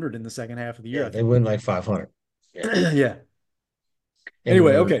 500 in the second half of the year, Yeah, I they think. win like 500. Yeah. Yeah. And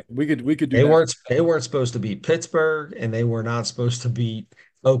Anyway, we're okay, we could do they that. weren't supposed to beat Pittsburgh and they were not supposed to beat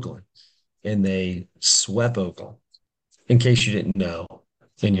Oakland. And they swept Oakland. In case you didn't know,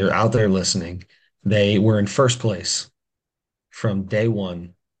 and you're out there listening, they were in first place from day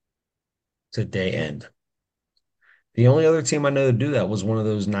one to day end. The only other team I know to do that was one of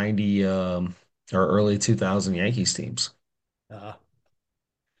those 90 or early 2000 Yankees teams. Uh,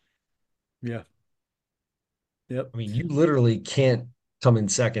 yeah. Yep. I mean, you literally can't come in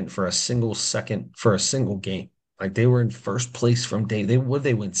second for a single second for a single game. Like they were in first place from day. They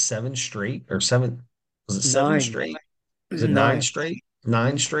win seven straight or seven? Was it seven Nine. straight? Was it nine Nine. straight?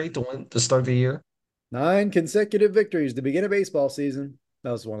 Nine Mhm. straight to win to start the year? Nine consecutive victories to begin a baseball season.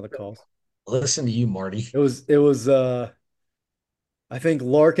 That was one of the calls. Listen to you, Marty. It was I think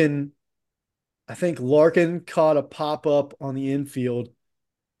Larkin caught a pop up on the infield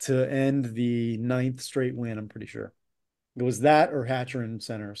to end the ninth straight win, I'm pretty sure. It was that or Hatcher in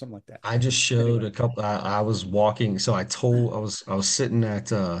center or something like that. I just showed Anyway. a couple. I was walking, so I was sitting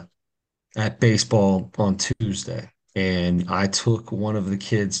at baseball on Tuesday, and I took one of the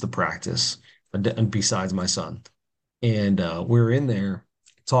kids to practice, besides my son. And we're in there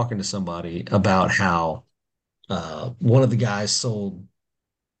talking to somebody about how one of the guys sold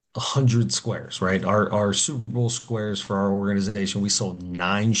 100 squares, right? Our Super Bowl squares for our organization, we sold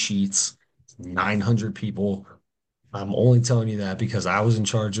 9 sheets, 900 people. I'm only telling you that because I was in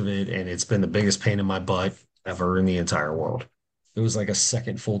charge of it, and it's been the biggest pain in my butt ever in the entire world. It was like a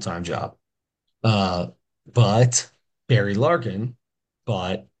second full-time job. Uh, but Barry Larkin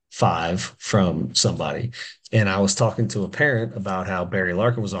bought 5 from somebody. And I was talking to a parent about how Barry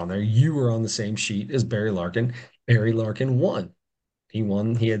Larkin was on there. You were on the same sheet as Barry Larkin. Barry Larkin won. He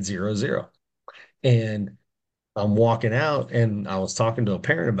won. He had 0-0. And I'm walking out and I was talking to a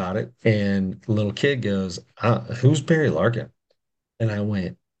parent about it. And the little kid goes, who's Barry Larkin? And I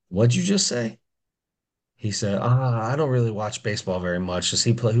went, what'd you just say? He said, I don't really watch baseball very much. Does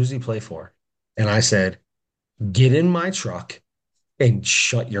he play? Who's he play for? And I said, get in my truck and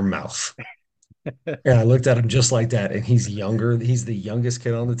shut your mouth. And I looked at him just like that. And he's younger. He's the youngest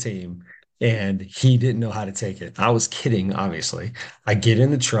kid on the team. And he didn't know how to take it. I was kidding, obviously. I get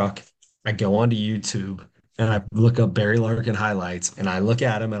in the truck, I go onto YouTube, and I look up Barry Larkin highlights. And I look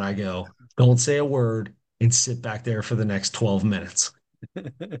at him and I go, don't say a word and sit back there for the next 12 minutes.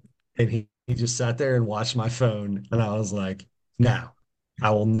 And he just sat there and watched my phone. And I was like, now,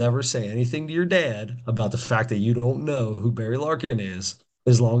 I will never say anything to your dad about the fact that you don't know who Barry Larkin is,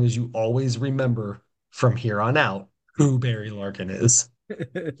 as long as you always remember from here on out who Barry Larkin is.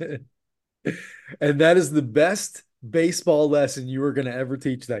 And that is the best baseball lesson you were going to ever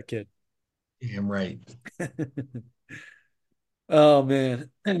teach that kid. Damn right. Oh man.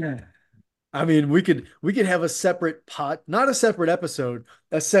 I mean, we could have a separate not a separate episode,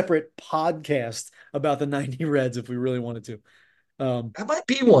 a separate podcast about the 90 Reds if we really wanted to. Um, That might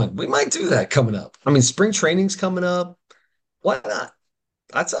be one. We might do that coming up. I mean, spring training's coming up. Why not?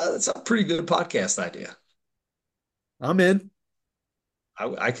 That's a pretty good podcast idea. I'm in.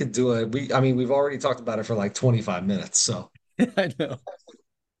 I could do it. I mean, we've already talked about it for like 25 minutes. So, I know.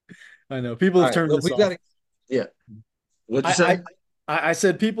 I know. People all have right. turned Well, this we got off. to, yeah. What'd you I, say? I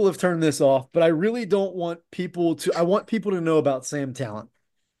said people have turned this off, but I really don't want people to. I want people to know about Sam Tallent.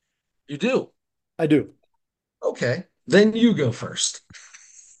 You do. I do. Okay. Then you go first.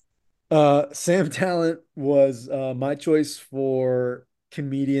 Sam Tallent was my choice for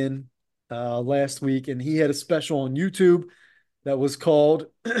comedian last week, and he had a special on YouTube that was called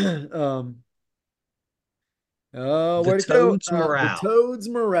The where'd it go? Toad's The morale. Toad's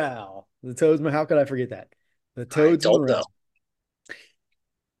Morale. The Toad's How could I forget that? The I Toad's don't know.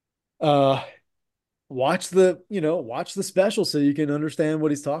 Morale. Uh, watch the special so you can understand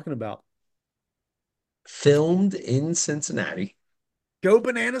what he's talking about. Filmed in Cincinnati. Go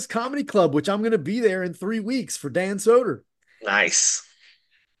Bananas Comedy Club, which I'm going to be there in 3 weeks for Dan Soder. Nice.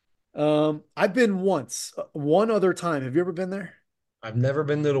 I've been once, one other time. Have you ever been there? I've never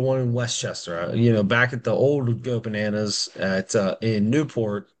been to the one in Westchester. Back at the old Go Bananas at in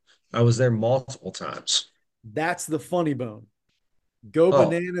Newport, I was there multiple times. That's the Funny Bone. Go Oh,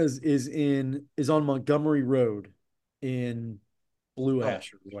 Bananas is on Montgomery Road in Blue oh.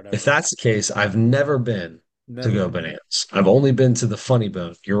 Ash or If whatever. that's the case, I've never been to Never Go been. Bananas. I've only been to the Funny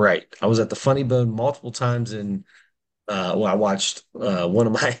Bone. You're right. I was at the Funny Bone multiple times in I watched one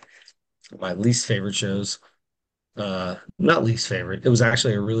of my least favorite shows. Not least favorite. It was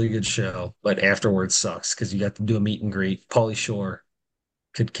actually a really good show, but afterwards sucks because you got to do a meet and greet. Pauly Shore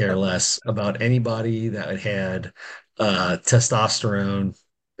could care less about anybody that had testosterone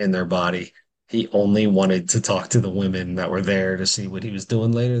in their body. He only wanted to talk to the women that were there to see what he was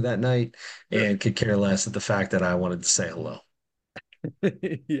doing later that night and could care less at the fact that I wanted to say hello.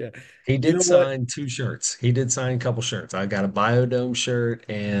 Yeah. He You did know what? sign 2 shirts. He did sign a couple shirts. I got a Biodome shirt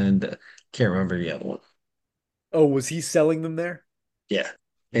and can't remember the other one. Oh, was he selling them there? Yeah,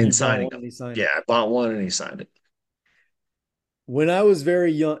 And you and bought signing one them. and he signed Yeah, it. I bought one and he signed it. When I was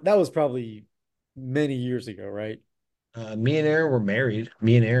very young, that was probably many years ago, right? Me and Aaron were married.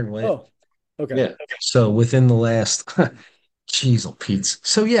 Me and Aaron went. Oh, okay. Yeah. So within the last, jeez, oh Pete's.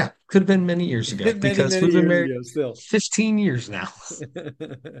 So yeah, could have been many years ago Many, because many we've been years married ago still. 15 years now.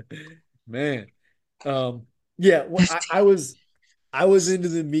 Man. Um, yeah, I was into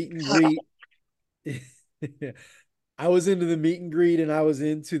the meet and greet. I was into the meet and greet and I was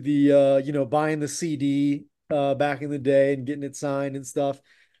into the buying the CD back in the day and getting it signed and stuff.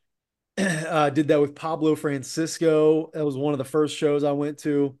 Did that with Pablo Francisco. That was one of the first shows I went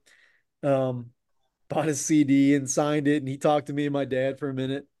to. Um, Bought a CD and signed it, and he talked to me and my dad for a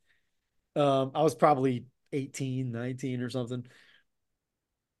minute. I was probably 18, 19 or something.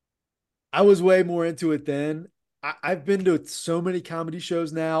 I was way more into it then. I've been to so many comedy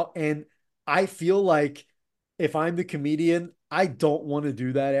shows now, and I feel like if I'm the comedian, I don't want to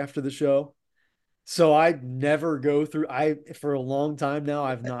do that after the show. So I never go through. For a long time now,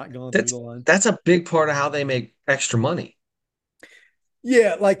 I've not gone through That's the line. that's a big part of how they make extra money.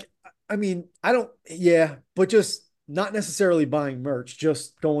 Yeah, like I mean, I don't. Yeah, but just not necessarily buying merch,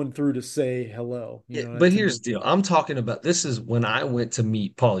 just going through to say hello. Yeah, To but meet here's the deal. people. I'm talking about this is when I went to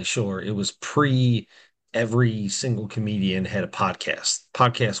meet Pauly Shore. It was pre every single comedian had a podcast.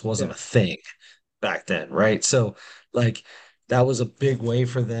 Podcast wasn't Yeah. a thing back then, right? So like that was a big way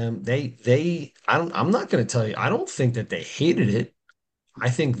for them. I'm not going to tell you. I don't think that they hated it. I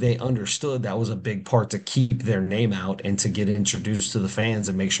think they understood that was a big part to keep their name out and to get introduced to the fans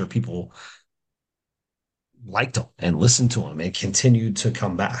and make sure people liked them and listened to them and continued to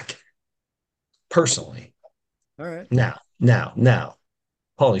come back personally. All right. Now,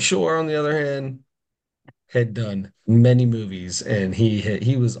 Pauly Shore, on the other hand, had done many movies and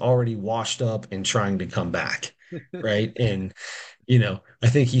he was already washed up and trying to come back, right? And I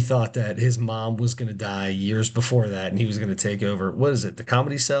think he thought that his mom was going to die years before that, and he was going to take over. What is it, the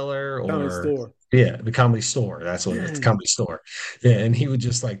Comedy Cellar Comedy or store. yeah, the Comedy Store? That's what it was, the Comedy Store. Yeah, and he would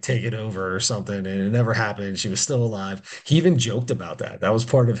just like take it over or something, and it never happened. She was still alive. He even joked about that. That was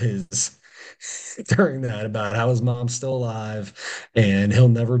part of his during that about how his mom's still alive, and he'll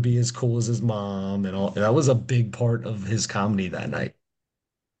never be as cool as his mom, and all that was a big part of his comedy that night.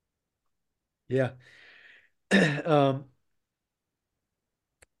 Yeah. Um,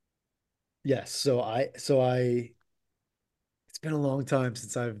 yes. It's been a long time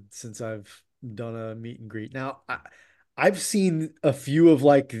since I've done a meet and greet. Now, I've seen a few of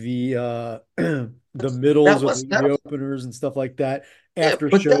like the the That middles or was that. the openers and stuff like that Yeah, after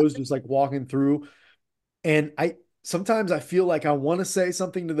but that shows, just like walking through. And I sometimes I feel like I want to say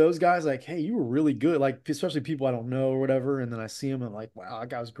something to those guys, like, "Hey, you were really good." Like, especially people I don't know or whatever. And then I see them and I'm like, "Wow, that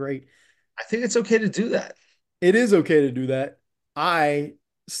guy was great." I think it's okay to do that. It is okay to do that. I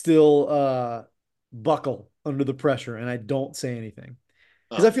still buckle under the pressure and I don't say anything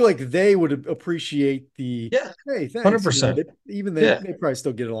because I Oh, feel like they would appreciate the yeah, hey, thanks. 100%. They Yeah. probably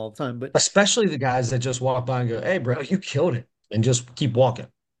still get it all the time, but Especially the guys that just walk by and go, "Hey, bro, you killed it," and just keep walking.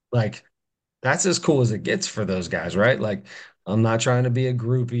 Like that's as cool as it gets for those guys, right? Like I'm not trying to be a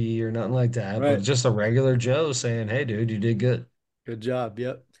groupie or nothing like that, but right. just a regular Joe saying, "Hey, dude, you did good." Good job.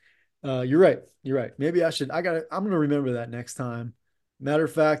 Yep. You're right. You're right. Maybe I should. I'm gonna remember that next time. Matter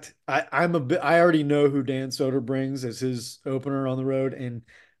of fact, I'm a bit. I already know who Dan Soder brings as his opener on the road, and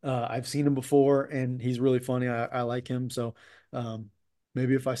I've seen him before, and he's really funny. I like him, so um,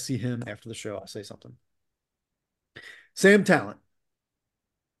 maybe if I see him after the show, I'll say something. Sam Tallent,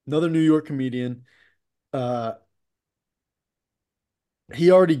 another New York comedian. Uh,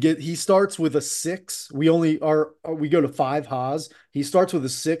 he starts with a six. We go to five Haas. He starts with a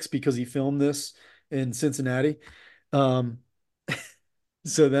six because he filmed this in Cincinnati. Um,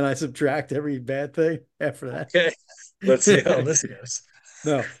 so then I subtract every bad thing after Okay, let's see how that. this goes.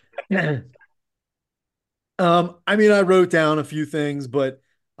 No. I mean, I wrote down a few things, but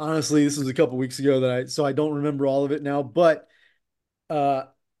honestly, this was a couple weeks ago so I don't remember all of it now, but uh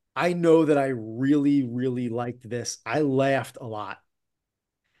I know that I really, really liked this. I laughed a lot.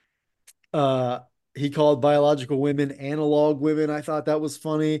 Uh, he called biological women analog women. I thought that was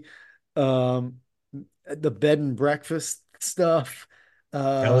funny. Um, the bed and breakfast stuff.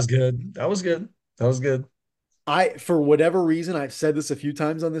 That Uh, was good. That was good. That was good. for whatever reason, I've said this a few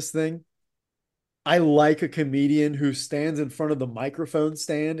times on this thing. I like a comedian who stands in front of the microphone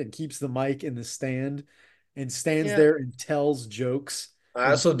stand and keeps the mic in the stand and stands Yeah. there and tells jokes I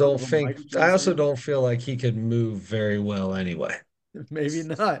in also front don't of a think microphone I also stand. don't feel like he could move very well anyway. Maybe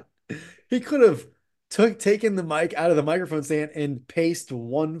not. He could have taken the mic out of the microphone stand and paced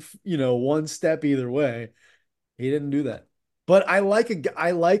one step either way. He didn't do that. But I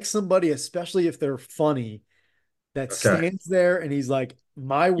like somebody, especially if they're funny, that Okay. stands there and he's like,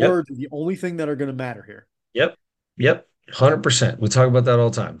 my Yep. words are the only thing that are going to matter here. Yep. Yep. 100%. We talk about that all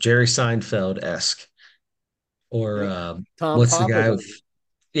the time. Jerry Seinfeld-esque. Or Yep. Tom what's the Papa guy does with, it.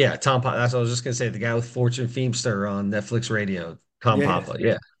 yeah, Tom Papa. That's what I was just gonna say. The guy with Fortune Feimster on Netflix Radio. Tom Yeah. Papa.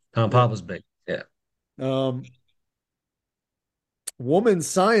 Yeah. Tom Yeah. Papa's big. Yeah. Um, woman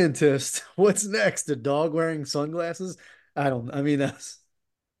scientist. What's next? A dog wearing sunglasses? I mean, that's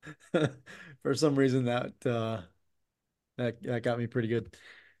for some reason that got me pretty good.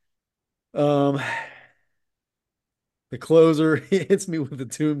 Um, the closer he hits me with the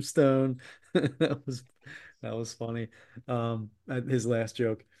tombstone. That was funny. His last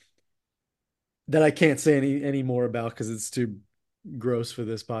joke that I can't say any more about because it's too gross for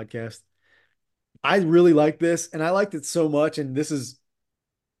this podcast. I really like this, and I liked it so much, and this is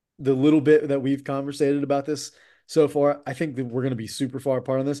the little bit that we've conversated about this so far. I think that we're going to be super far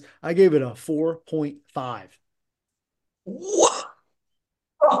apart on this. I gave it a 4.5. What?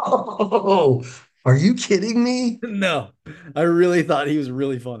 Oh, are you kidding me? No, I really thought he was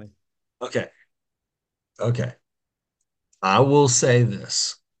really funny. Okay. Okay. I will say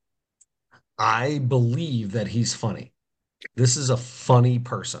this. I believe that he's funny. This is a funny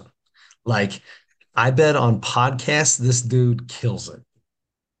person. Like, I bet on podcasts, this dude kills it.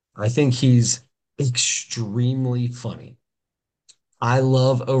 I think he's extremely funny. I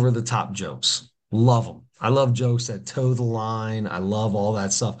love over the top jokes. Love them. I love jokes that toe the line. I love all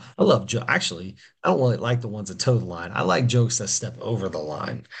that stuff. I love actually, I don't really like the ones that toe the line. I like jokes that step over the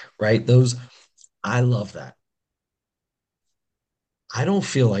line, right? Those I love that. I don't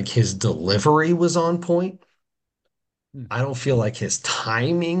feel like his delivery was on point. Hmm. I don't feel like his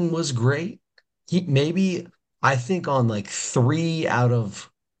timing was great. He maybe I think on like 3 out of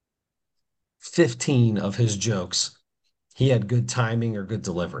 15 of his jokes, he had good timing or good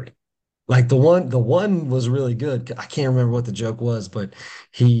delivery. Like the one was really good. I can't remember what the joke was, but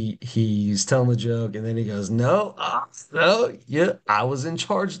he's telling the joke and then he goes, "No, no, yeah, I was in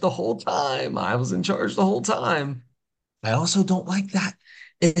charge the whole time. I was in charge the whole time." I also don't like that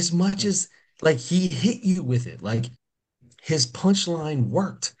as much as like he hit you with it. Like his punchline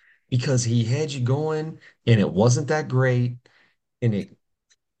worked because he had you going and it wasn't that great and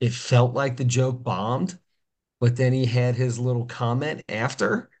it felt like the joke bombed, but then he had his little comment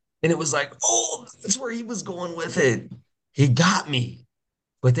after, and it was like, oh, that's where he was going with it. He got me,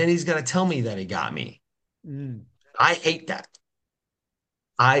 but then he's gonna tell me that he got me. Mm. I hate that.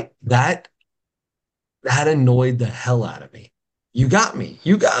 That annoyed the hell out of me. You got me.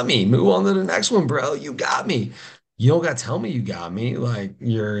 You got me. Move on to the next one, bro. You got me. You don't got to tell me you got me. Like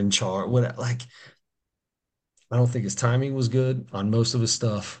you're in charge. What? Like I don't think his timing was good on most of his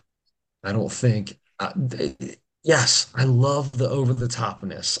stuff. I don't think. Yes, I love the over the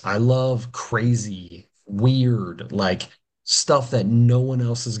topness. I love crazy, weird, like stuff that no one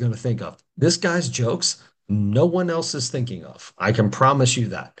else is going to think of. This guy's jokes, no one else is thinking of. I can promise you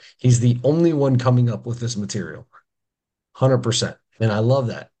that. He's the only one coming up with this material, 100%. And I love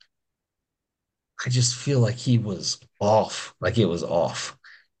that. I just feel like he was off, like it was off.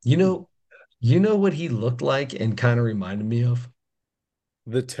 You know, you know what he looked like and kind of reminded me of?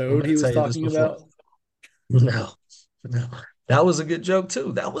 The I'm toad going to he was tell you this talking before. about. No, no. That was a good joke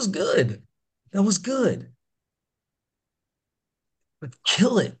too. That was good. That was good. But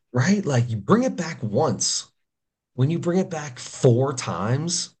kill it, right? Like you bring it back once. When you bring it back 4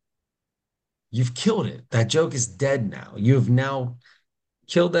 times, you've killed it. That joke is dead now. You have now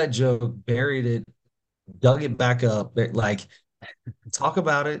killed that joke, buried it, dug it back up. Like, talk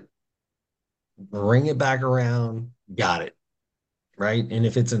about it, bring it back around, got it, right? And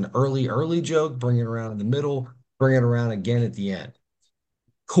if it's an early joke, bring it around in the middle, bring it around again at the end.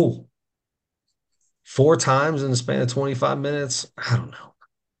 Cool. 4 times in the span of 25 minutes. I don't know.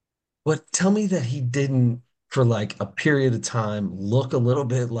 But tell me that he didn't, for like a period of time, look a little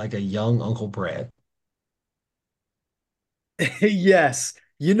bit like a young Uncle Brad. Yes.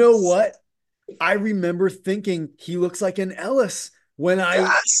 You know what? I remember thinking he looks like an Ellis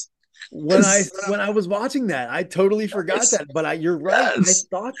Yes. Yes. when I was watching that. I totally forgot Yes. that, but you're right. I Yes.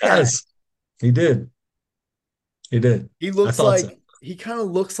 thought that. Yes. He did. He did. I thought so. He kind of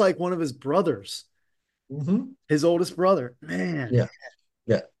looks like one of his brothers, Hmm. his oldest brother. Man. Yeah.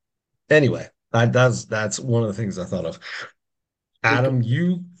 Yeah. Anyway, that's one of the things I thought of. Good Adam,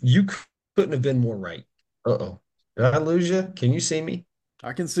 you couldn't have been more right. Uh-oh. Did I lose you? Can you see me?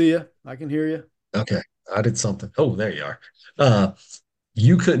 I can see you. I can hear you. Okay. I did something. Oh, there you are. Uh,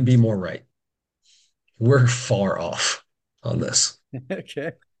 you couldn't be more right. We're far off on this.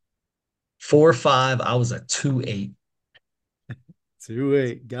 Okay. 4.5. I was a 2.8.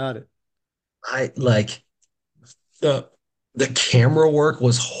 2.8. Got it. I like the the camera work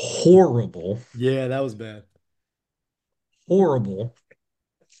was horrible, Yeah, that was bad. horrible.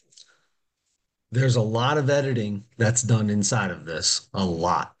 There's a lot of editing that's done inside of this. A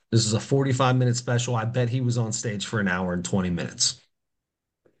lot. This is a 45-minute special. I bet he was on stage for an hour and 20 minutes.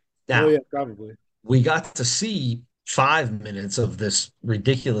 Oh Now, yeah, probably. we got to see 5 minutes of this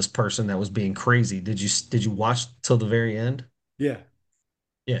ridiculous person that was being crazy. Did you watch till the very end? Yeah.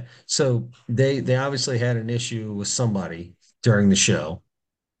 Yeah. So they obviously had an issue with somebody during the show,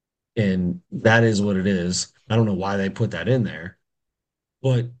 and that is what it is. I don't know why they put that in there,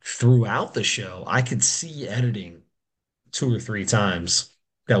 but throughout the show, I could see editing two or three times.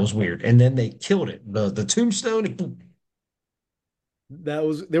 That was weird. And then they killed it. The tombstone, boom. That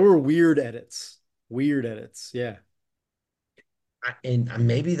was there were weird edits. Weird edits. Yeah. And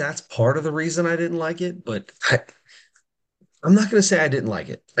maybe that's part of the reason I didn't like it, but I'm not going to say I didn't like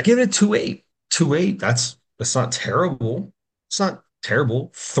it. I give it a 2.8. 2.8, that's not terrible. It's not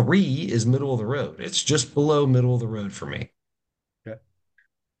terrible. 3 is middle of the road. It's just below middle of the road for me. Okay.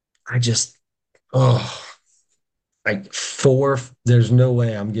 I just, oh, like 4, there's no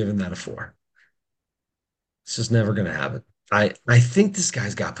way I'm giving that a 4. It's just never going to happen. I think this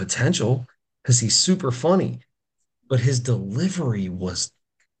guy's got potential because he's super funny, but his delivery was,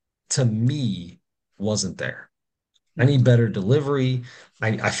 to me, wasn't there. I Hmm. need better delivery.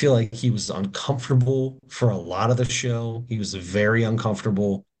 I feel like he was uncomfortable for a lot of the show. He was very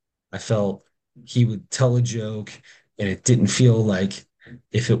uncomfortable. I felt he would tell a joke and it didn't feel like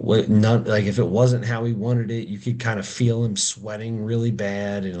if it was not like if it wasn't how he wanted it, you could kind of feel him sweating really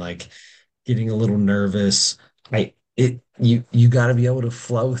bad and like getting a little nervous. You got to be able to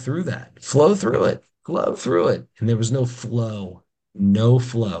flow through that. Flow through it. Flow through it. And there was no flow. No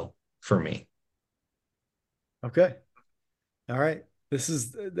flow for me. Okay. All right. This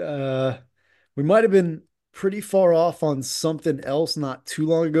is we might have been pretty far off on something else not too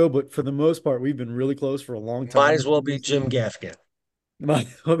long ago, but for the most part, we've been really close for a long Might time. as well be Jim Gaffigan. Might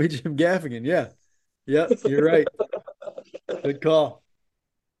well be Jim Gaffigan. Yeah. Yep. You're right. Good call.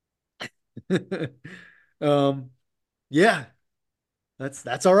 Um, yeah,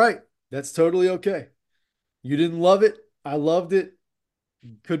 that's all right. That's totally okay. You didn't love it. I loved it.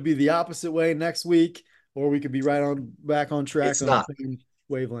 Could be the opposite way next week, or we could be right on back on track It's on the not. same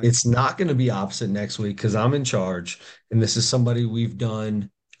wavelength. It's not going to be opposite next week because I'm in charge, and this is somebody we've done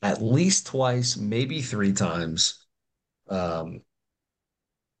at least twice, maybe three times. Um,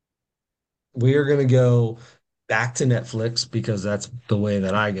 we are going to go back to Netflix because that's the way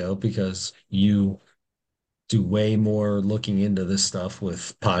that I go because you do way more looking into this stuff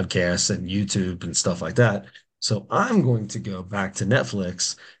with podcasts and YouTube and stuff like that. So I'm going to go back to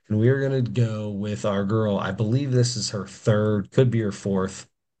Netflix and we are going to go with our girl. I believe this is her third, could be her fourth.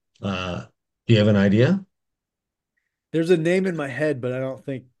 Do you have an idea? There's a name in my head, but I don't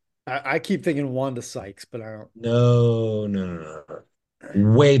think I keep thinking Wanda Sykes, but I don't. No, no, no, no,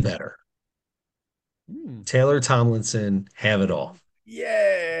 no. Way better. Hmm. Taylor Tomlinson, have it all.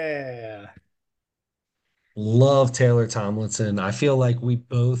 Yeah. Love Taylor Tomlinson. I feel like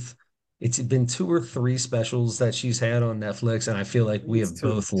it's been two or three specials that she's had on Netflix, and I feel like we It's have two.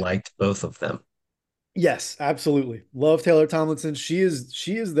 both liked both of them. Yes, absolutely. Love Taylor Tomlinson. She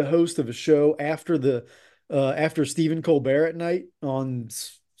is the host of a show after Stephen Colbert at night on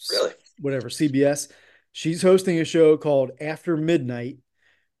Really? whatever CBS. She's hosting a show called After Midnight,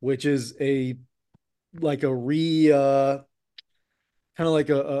 which is a like a re kind of like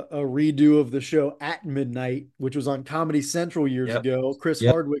a redo of the show At Midnight, which was on Comedy Central years Yep. ago. Chris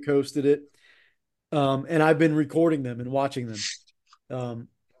Yep. Hardwick hosted it. And I've been recording them and watching them. Um,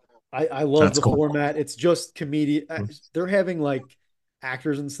 I love That's the cool. format. It's just comedian. They're having like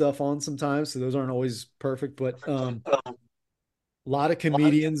actors and stuff on sometimes, so those aren't always perfect. But a lot of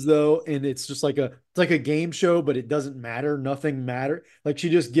comedians though, and it's like a game show, but it doesn't matter. Nothing matter. Like she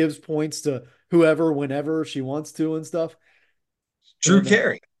just gives points to whoever, whenever she wants to, and stuff. Drew And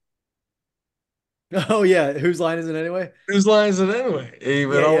Carey. oh yeah, whose line is it anyway? Whose line is it anyway? He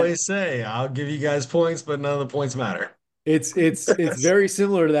would Yeah, yeah. always say, I'll give you guys points, but none of the points matter. It's very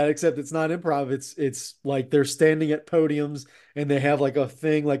similar to that, except it's not improv. It's like they're standing at podiums and they have like a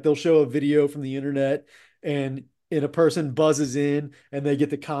thing, like they'll show a video from the internet and a person buzzes in and they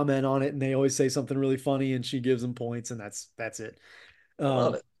get to comment on it and they always say something really funny and she gives them points and that's it. I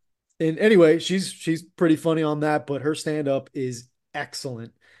love Um, it. and anyway, she's pretty funny on that, but her stand up is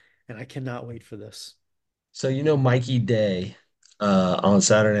excellent and I cannot wait for this. So you know Mikey Day on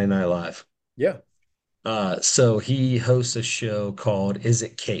Saturday Night Live. Yeah. So he hosts a show called Is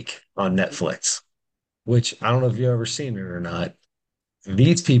It Cake on Netflix, which I don't know if you've ever seen it or not.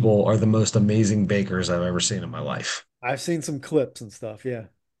 These people are the most amazing bakers I've ever seen in my life. I've seen some clips and stuff. Yeah.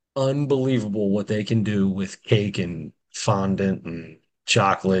 Unbelievable what they can do with cake and fondant and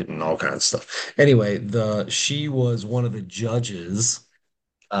chocolate and all kinds of stuff. Anyway, the she was one of the judges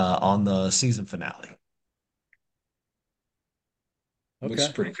on the season finale, which is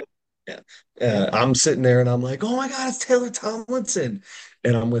Okay. pretty cool. Yeah. Yeah. I'm sitting there and I'm like, oh my God, it's Taylor Tomlinson.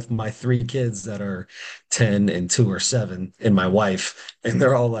 And I'm with my three kids that are 10 and 2 or 7 and my wife. And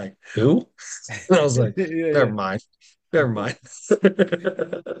they're all like, who? And I was like, Yeah, never yeah. mind. Never mind.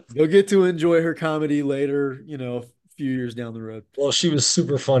 You'll get to enjoy her comedy later, a few years down the road. Well, she was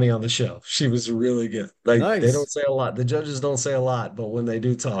super funny on the show. She was really good. Like they don't Nice. say a lot. The judges don't say a lot, but when they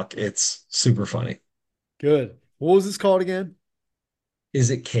do talk, it's super funny. Good. What was this called again? Is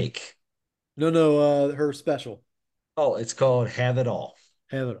it cake? No, no, her special. Oh, it's called Have It All.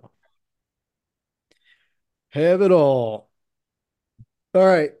 Have it all. Have it all. All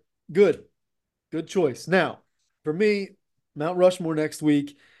right. Good. Good choice. Now, for me, Mount Rushmore next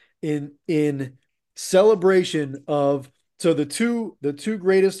week in celebration of so the two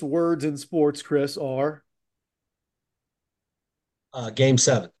greatest words in sports, Chris, are Game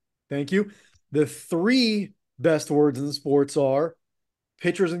 7. thank you. The three best words in sports are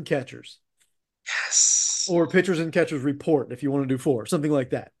pitchers and catchers, Yes. or pitchers and catchers report if you want to do four, something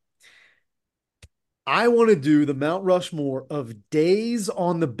like that. I want to do the Mount Rushmore of days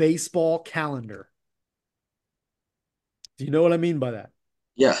on the baseball calendar. Do you know what I mean by that?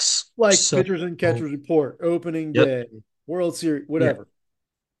 Yes. Like So, pitchers and catchers report, opening yep. day, World Series, Yeah. whatever.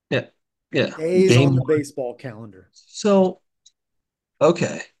 Yeah. Yeah. Days Game on the one. baseball calendar. So,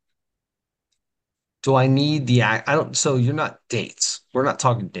 okay. Do I need the act? I don't, so you're not dates. We're not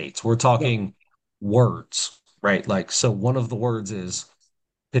talking dates. We're No, talking words, right? Like, so one of the words is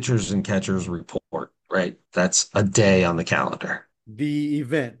pitchers and catchers report, right? That's a day on the calendar. the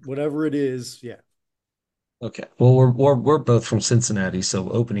event, whatever it is. Yeah, Okay. Well, we're both from Cincinnati, so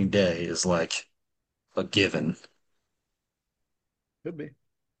opening day is like a given. could be.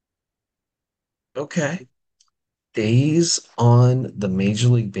 Okay. Days on the Major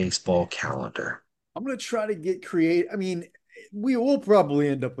League Baseball calendar. I'm gonna try to get creative. I mean, we will probably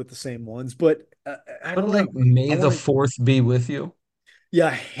end up with the same ones, but I I don't know. like I May the want to. 4th be with you. Yeah,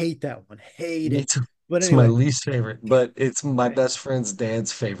 I hate that one. Hate Me it. too. But It's my anyway, least favorite, but it's my best friend's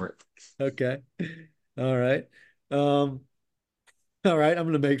dad's favorite. okay. All right. Um, all right. I'm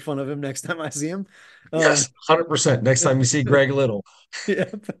gonna make fun of him next time I see him. Yes, Um, 100%. Next time you see Greg Little,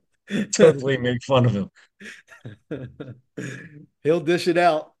 yep. totally make fun of him. He'll dish it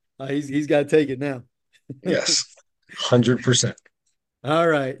out. He's got to take it now. Yes, 100%. All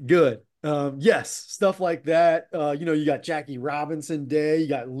right, good. Yes, stuff like that. You got Jackie Robinson Day, you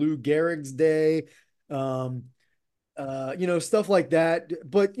got Lou Gehrig's Day, um, stuff like that.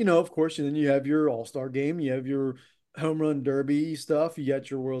 But of course, and then you have your All-Star game, you have your home run derby stuff, you got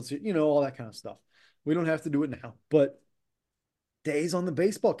your World Series, all that kind of stuff. We don't have to do it now, but days on the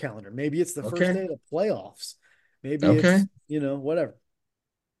baseball calendar. Maybe it's the first Okay. day of the playoffs. Maybe Okay. it's, whatever.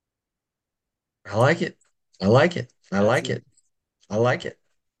 I like it. I like it. I like Absolutely. it. I like it.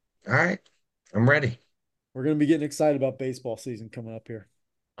 All right. I'm ready. We're going to be getting excited about baseball season coming up here.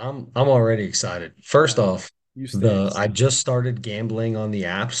 I'm already excited. First I know. off, You stink. the I just started gambling on the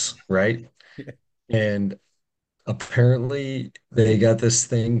apps, right? And apparently they got this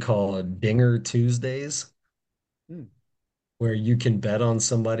thing called Dinger Tuesdays Hmm. where you can bet on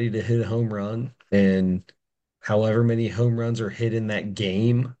somebody to hit a home run and however many home runs are hit in that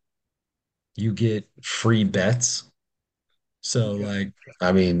game, you get free bets. So Okay. like,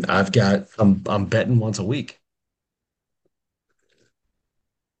 I mean, I'm betting once a week.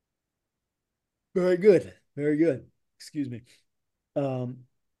 Very good. Very good. Excuse me. Um,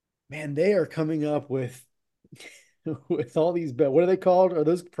 Man, they are coming up with with all these bet. What are they called? Are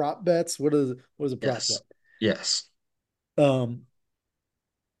those prop bets? What is a prop bet? Yes. Yes. Um,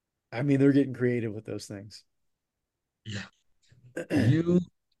 I mean, they're getting creative with those things. Yeah. You,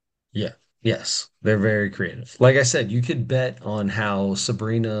 yeah. Yes. They're very creative. Like I said, you could bet on how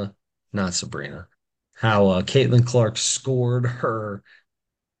not Sabrina, how Caitlin Clark scored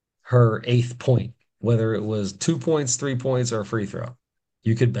her eighth point, whether it was 2 points, 3 points, or a free throw.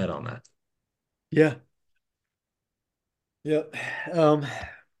 You could bet on that. Yeah. Yep. Um,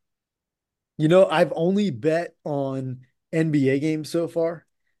 I've only bet on NBA games so far.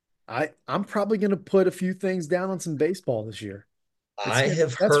 I'm probably going to put a few things down on some baseball this year. I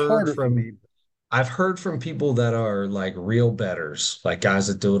have That's heard harder for from me. I've heard from people that are like real betters, like guys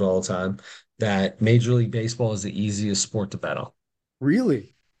that do it all the time. that Major League Baseball is the easiest sport to bet on.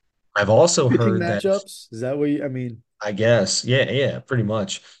 Really? I've also Pitching heard that if, matchups? Is that what you, I mean, I guess, yeah, yeah, pretty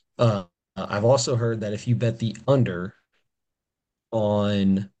much. I've also heard that if you bet the under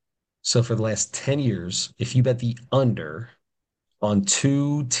on, so for the last 10 years, if you bet the under on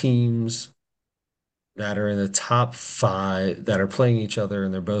two teams that are in the top five that are playing each other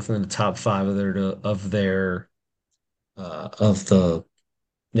and they're both in the top five of the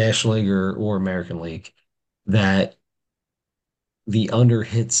National League or American League, that the under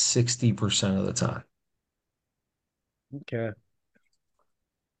hits 60% of the time. okay.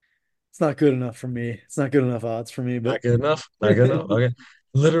 It's not good enough for me. It's not good enough odds for me, Not but good enough. Not good enough. Okay.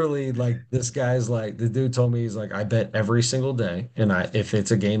 Literally, like this guy's like the dude told me he's like, I bet every single day, and I if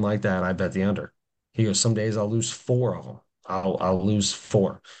it's a game like that, I bet the under. He goes, some days I'll lose four of them. I'll lose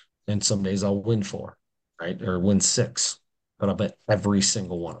four, and some days I'll win four, right, or win six, but I'll bet every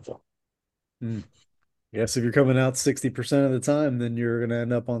single one of them. Hmm. Yes, if you're coming out 60% of the time, then you're gonna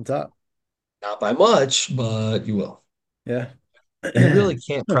end up on top. Not by much, but you will. Yeah. You really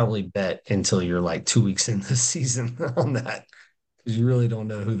can't probably bet until you're like 2 weeks in the season on that because you really don't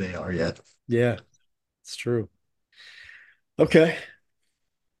know who they are yet. Yeah, it's true. Okay.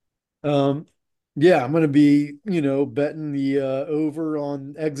 Um, yeah, I'm gonna be, betting the over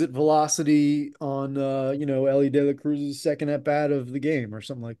on exit velocity on Ellie De La Cruz's second at bat of the game or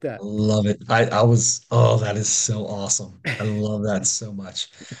something like that. Love it. I was, oh, that is so awesome. I love that so much.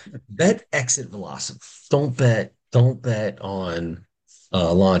 Bet exit velocity. Don't bet on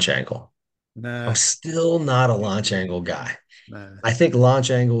launch angle. I'm Nah, still not a launch angle guy. nah. I think launch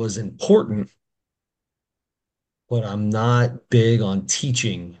angle is important, but I'm not big on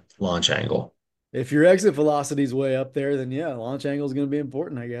teaching launch angle. If your exit velocity is way up there, then yeah, launch angle is gonna be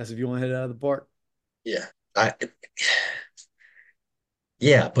important, I guess, if you want to hit it out of the park. Yeah. I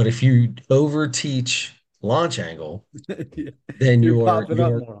yeah, but if you over teach launch angle, then You're you're popping up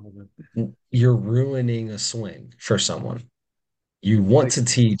you're more often. you're ruining a swing for someone. You want Like, to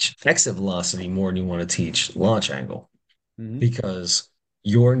teach exit velocity more than you want to teach launch angle mhm. because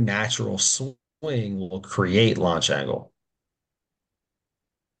your natural swing will create launch angle.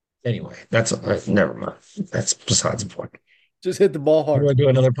 Anyway, that's never mind. That's besides the point. Just hit the ball You hard. want to do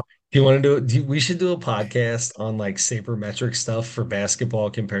another? Do you want to do it? We should do a podcast on like sabermetric stuff for basketball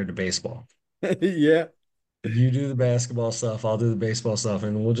compared to baseball. Yeah. You do the basketball stuff, I'll do the baseball stuff,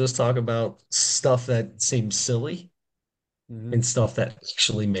 and we'll just talk about stuff that seems silly Mhm. and stuff that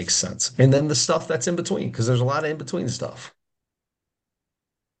actually makes sense. And then the stuff that's in between, because there's a lot of in between stuff.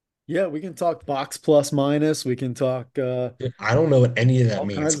 Yeah, we can talk box plus minus. We can talk I don't know what any of that all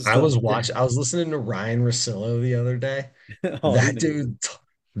means. kinds of stuff. Yeah. I was listening to Ryan Russillo the other day. Oh, he's That amazing. dude,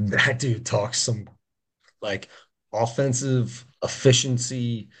 that dude talks some like offensive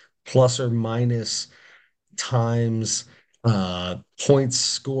efficiency plus or minus times points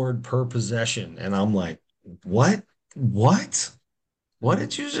scored per possession. And I'm like, what? What? What Mhm.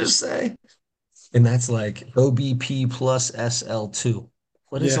 did you just say? And that's like OBP plus SL2.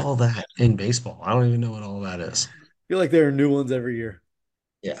 What is Yeah. all that in baseball? I don't even know what all that is. Feel like there are new ones every year.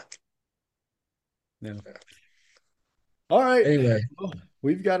 Yeah. Yeah. All right. Anyway, Well,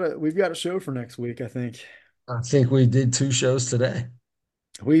 we've got a show for next week, I think. I think we did two shows today.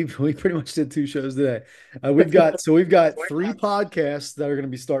 We pretty much did two shows today. We've got three podcasts that are going to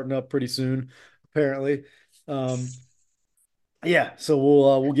be starting up pretty soon, apparently. Um, yeah, so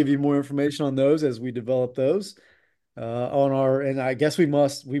we'll give you more information on those as we develop those. On our and I guess we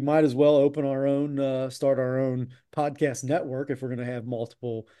might as well open our own start our own podcast network if we're going to have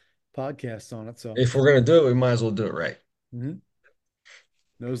multiple podcasts on it. So, If we're gonna do it, we might as well do it right. mhm.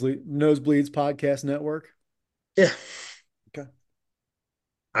 Nosebleeds Podcast Network. Yeah. Okay.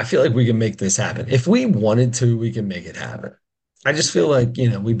 I feel like we can make this happen. If we wanted to, we can make it happen. I just feel like,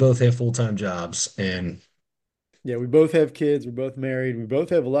 we both have full-time jobs, and Yeah, we both have kids. We're both married. We both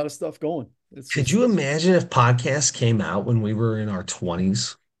have a lot of stuff going. It's could just you imagine if podcasts came out when we were in our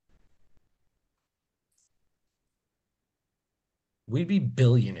 20s? We'd be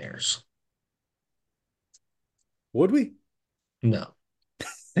billionaires. would we? No.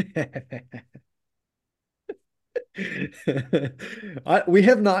 We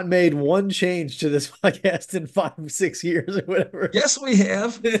have not made one change to this podcast in 5, 6 years or whatever. Yes, we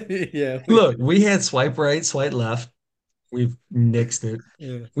have. Yeah, Look, we had swipe right, swipe left. We've nixed it.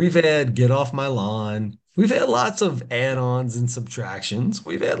 yeah, We've had get off my lawn. We've had lots of add-ons and subtractions.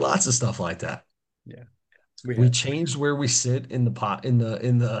 We've had lots of stuff like that. yeah, we We have. changed where we sit in the pot in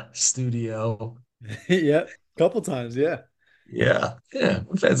the studio. Yeah, couple times. Yeah, Yeah. Yeah.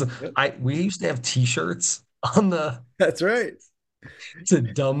 We've had some, yep, we used to have t-shirts on the that's right. to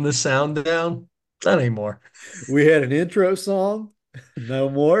dumb the sound down. Not anymore. We had an intro song. No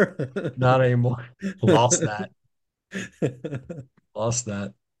more. Not anymore. Lost that. Lost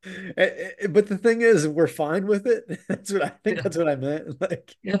that. But the thing is, we're fine with it. That's what I think. Yeah. That's what I meant.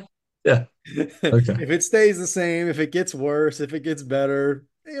 Like, Yeah. Yeah. Okay. if it stays the same, if it gets worse, if it gets better,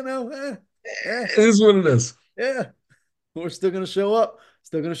 It is what it is. yeah, we're still gonna show up.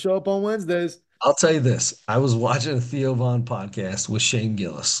 Still gonna show up on Wednesdays. I'll tell you this. I was watching a Theo Von podcast with Shane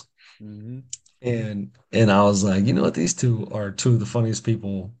Gillis, Hmm. and I was like, you know what? These two are two of the funniest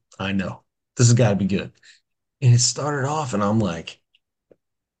people I know. This has got to be good. And it started off, and I'm like,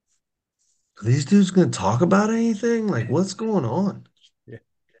 are these dudes going to talk about anything? Like, what's going on? Yeah,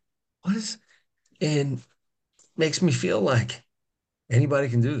 What is, and makes me feel like anybody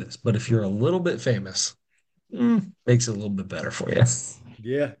can do this. But if you're a little bit famous, makes it a little bit better for you.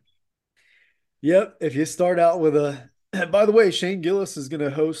 yeah, yep. If you start out with a, by the way, Shane Gillis is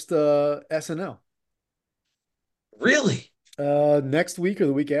gonna host SNL Really? next week or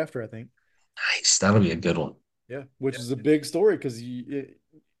the week after, I think. Nice. That'll be a good one. Yeah, which is a big story because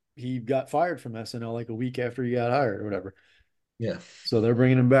he got fired from SNL like a week after he got hired or whatever. Yeah. So they're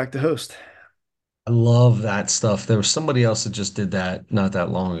bringing him back to host. I love that stuff. There was somebody else that just did that not that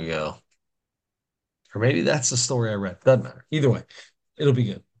long ago. Or maybe that's the story I read. Doesn't matter. Either way, it'll be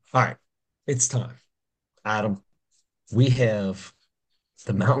good. All right. It's time. Adam, we have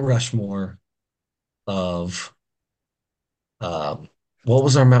the Mount Rushmore of um what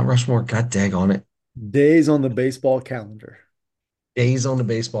was our Mount Rushmore? God dag on it. Days on the baseball calendar. Days on the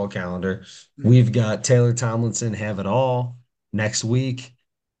baseball calendar. We've got Taylor Tomlinson have it all next week,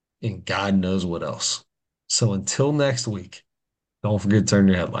 and God knows what else. So until next week, don't forget to turn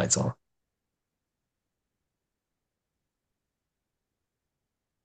your headlights on.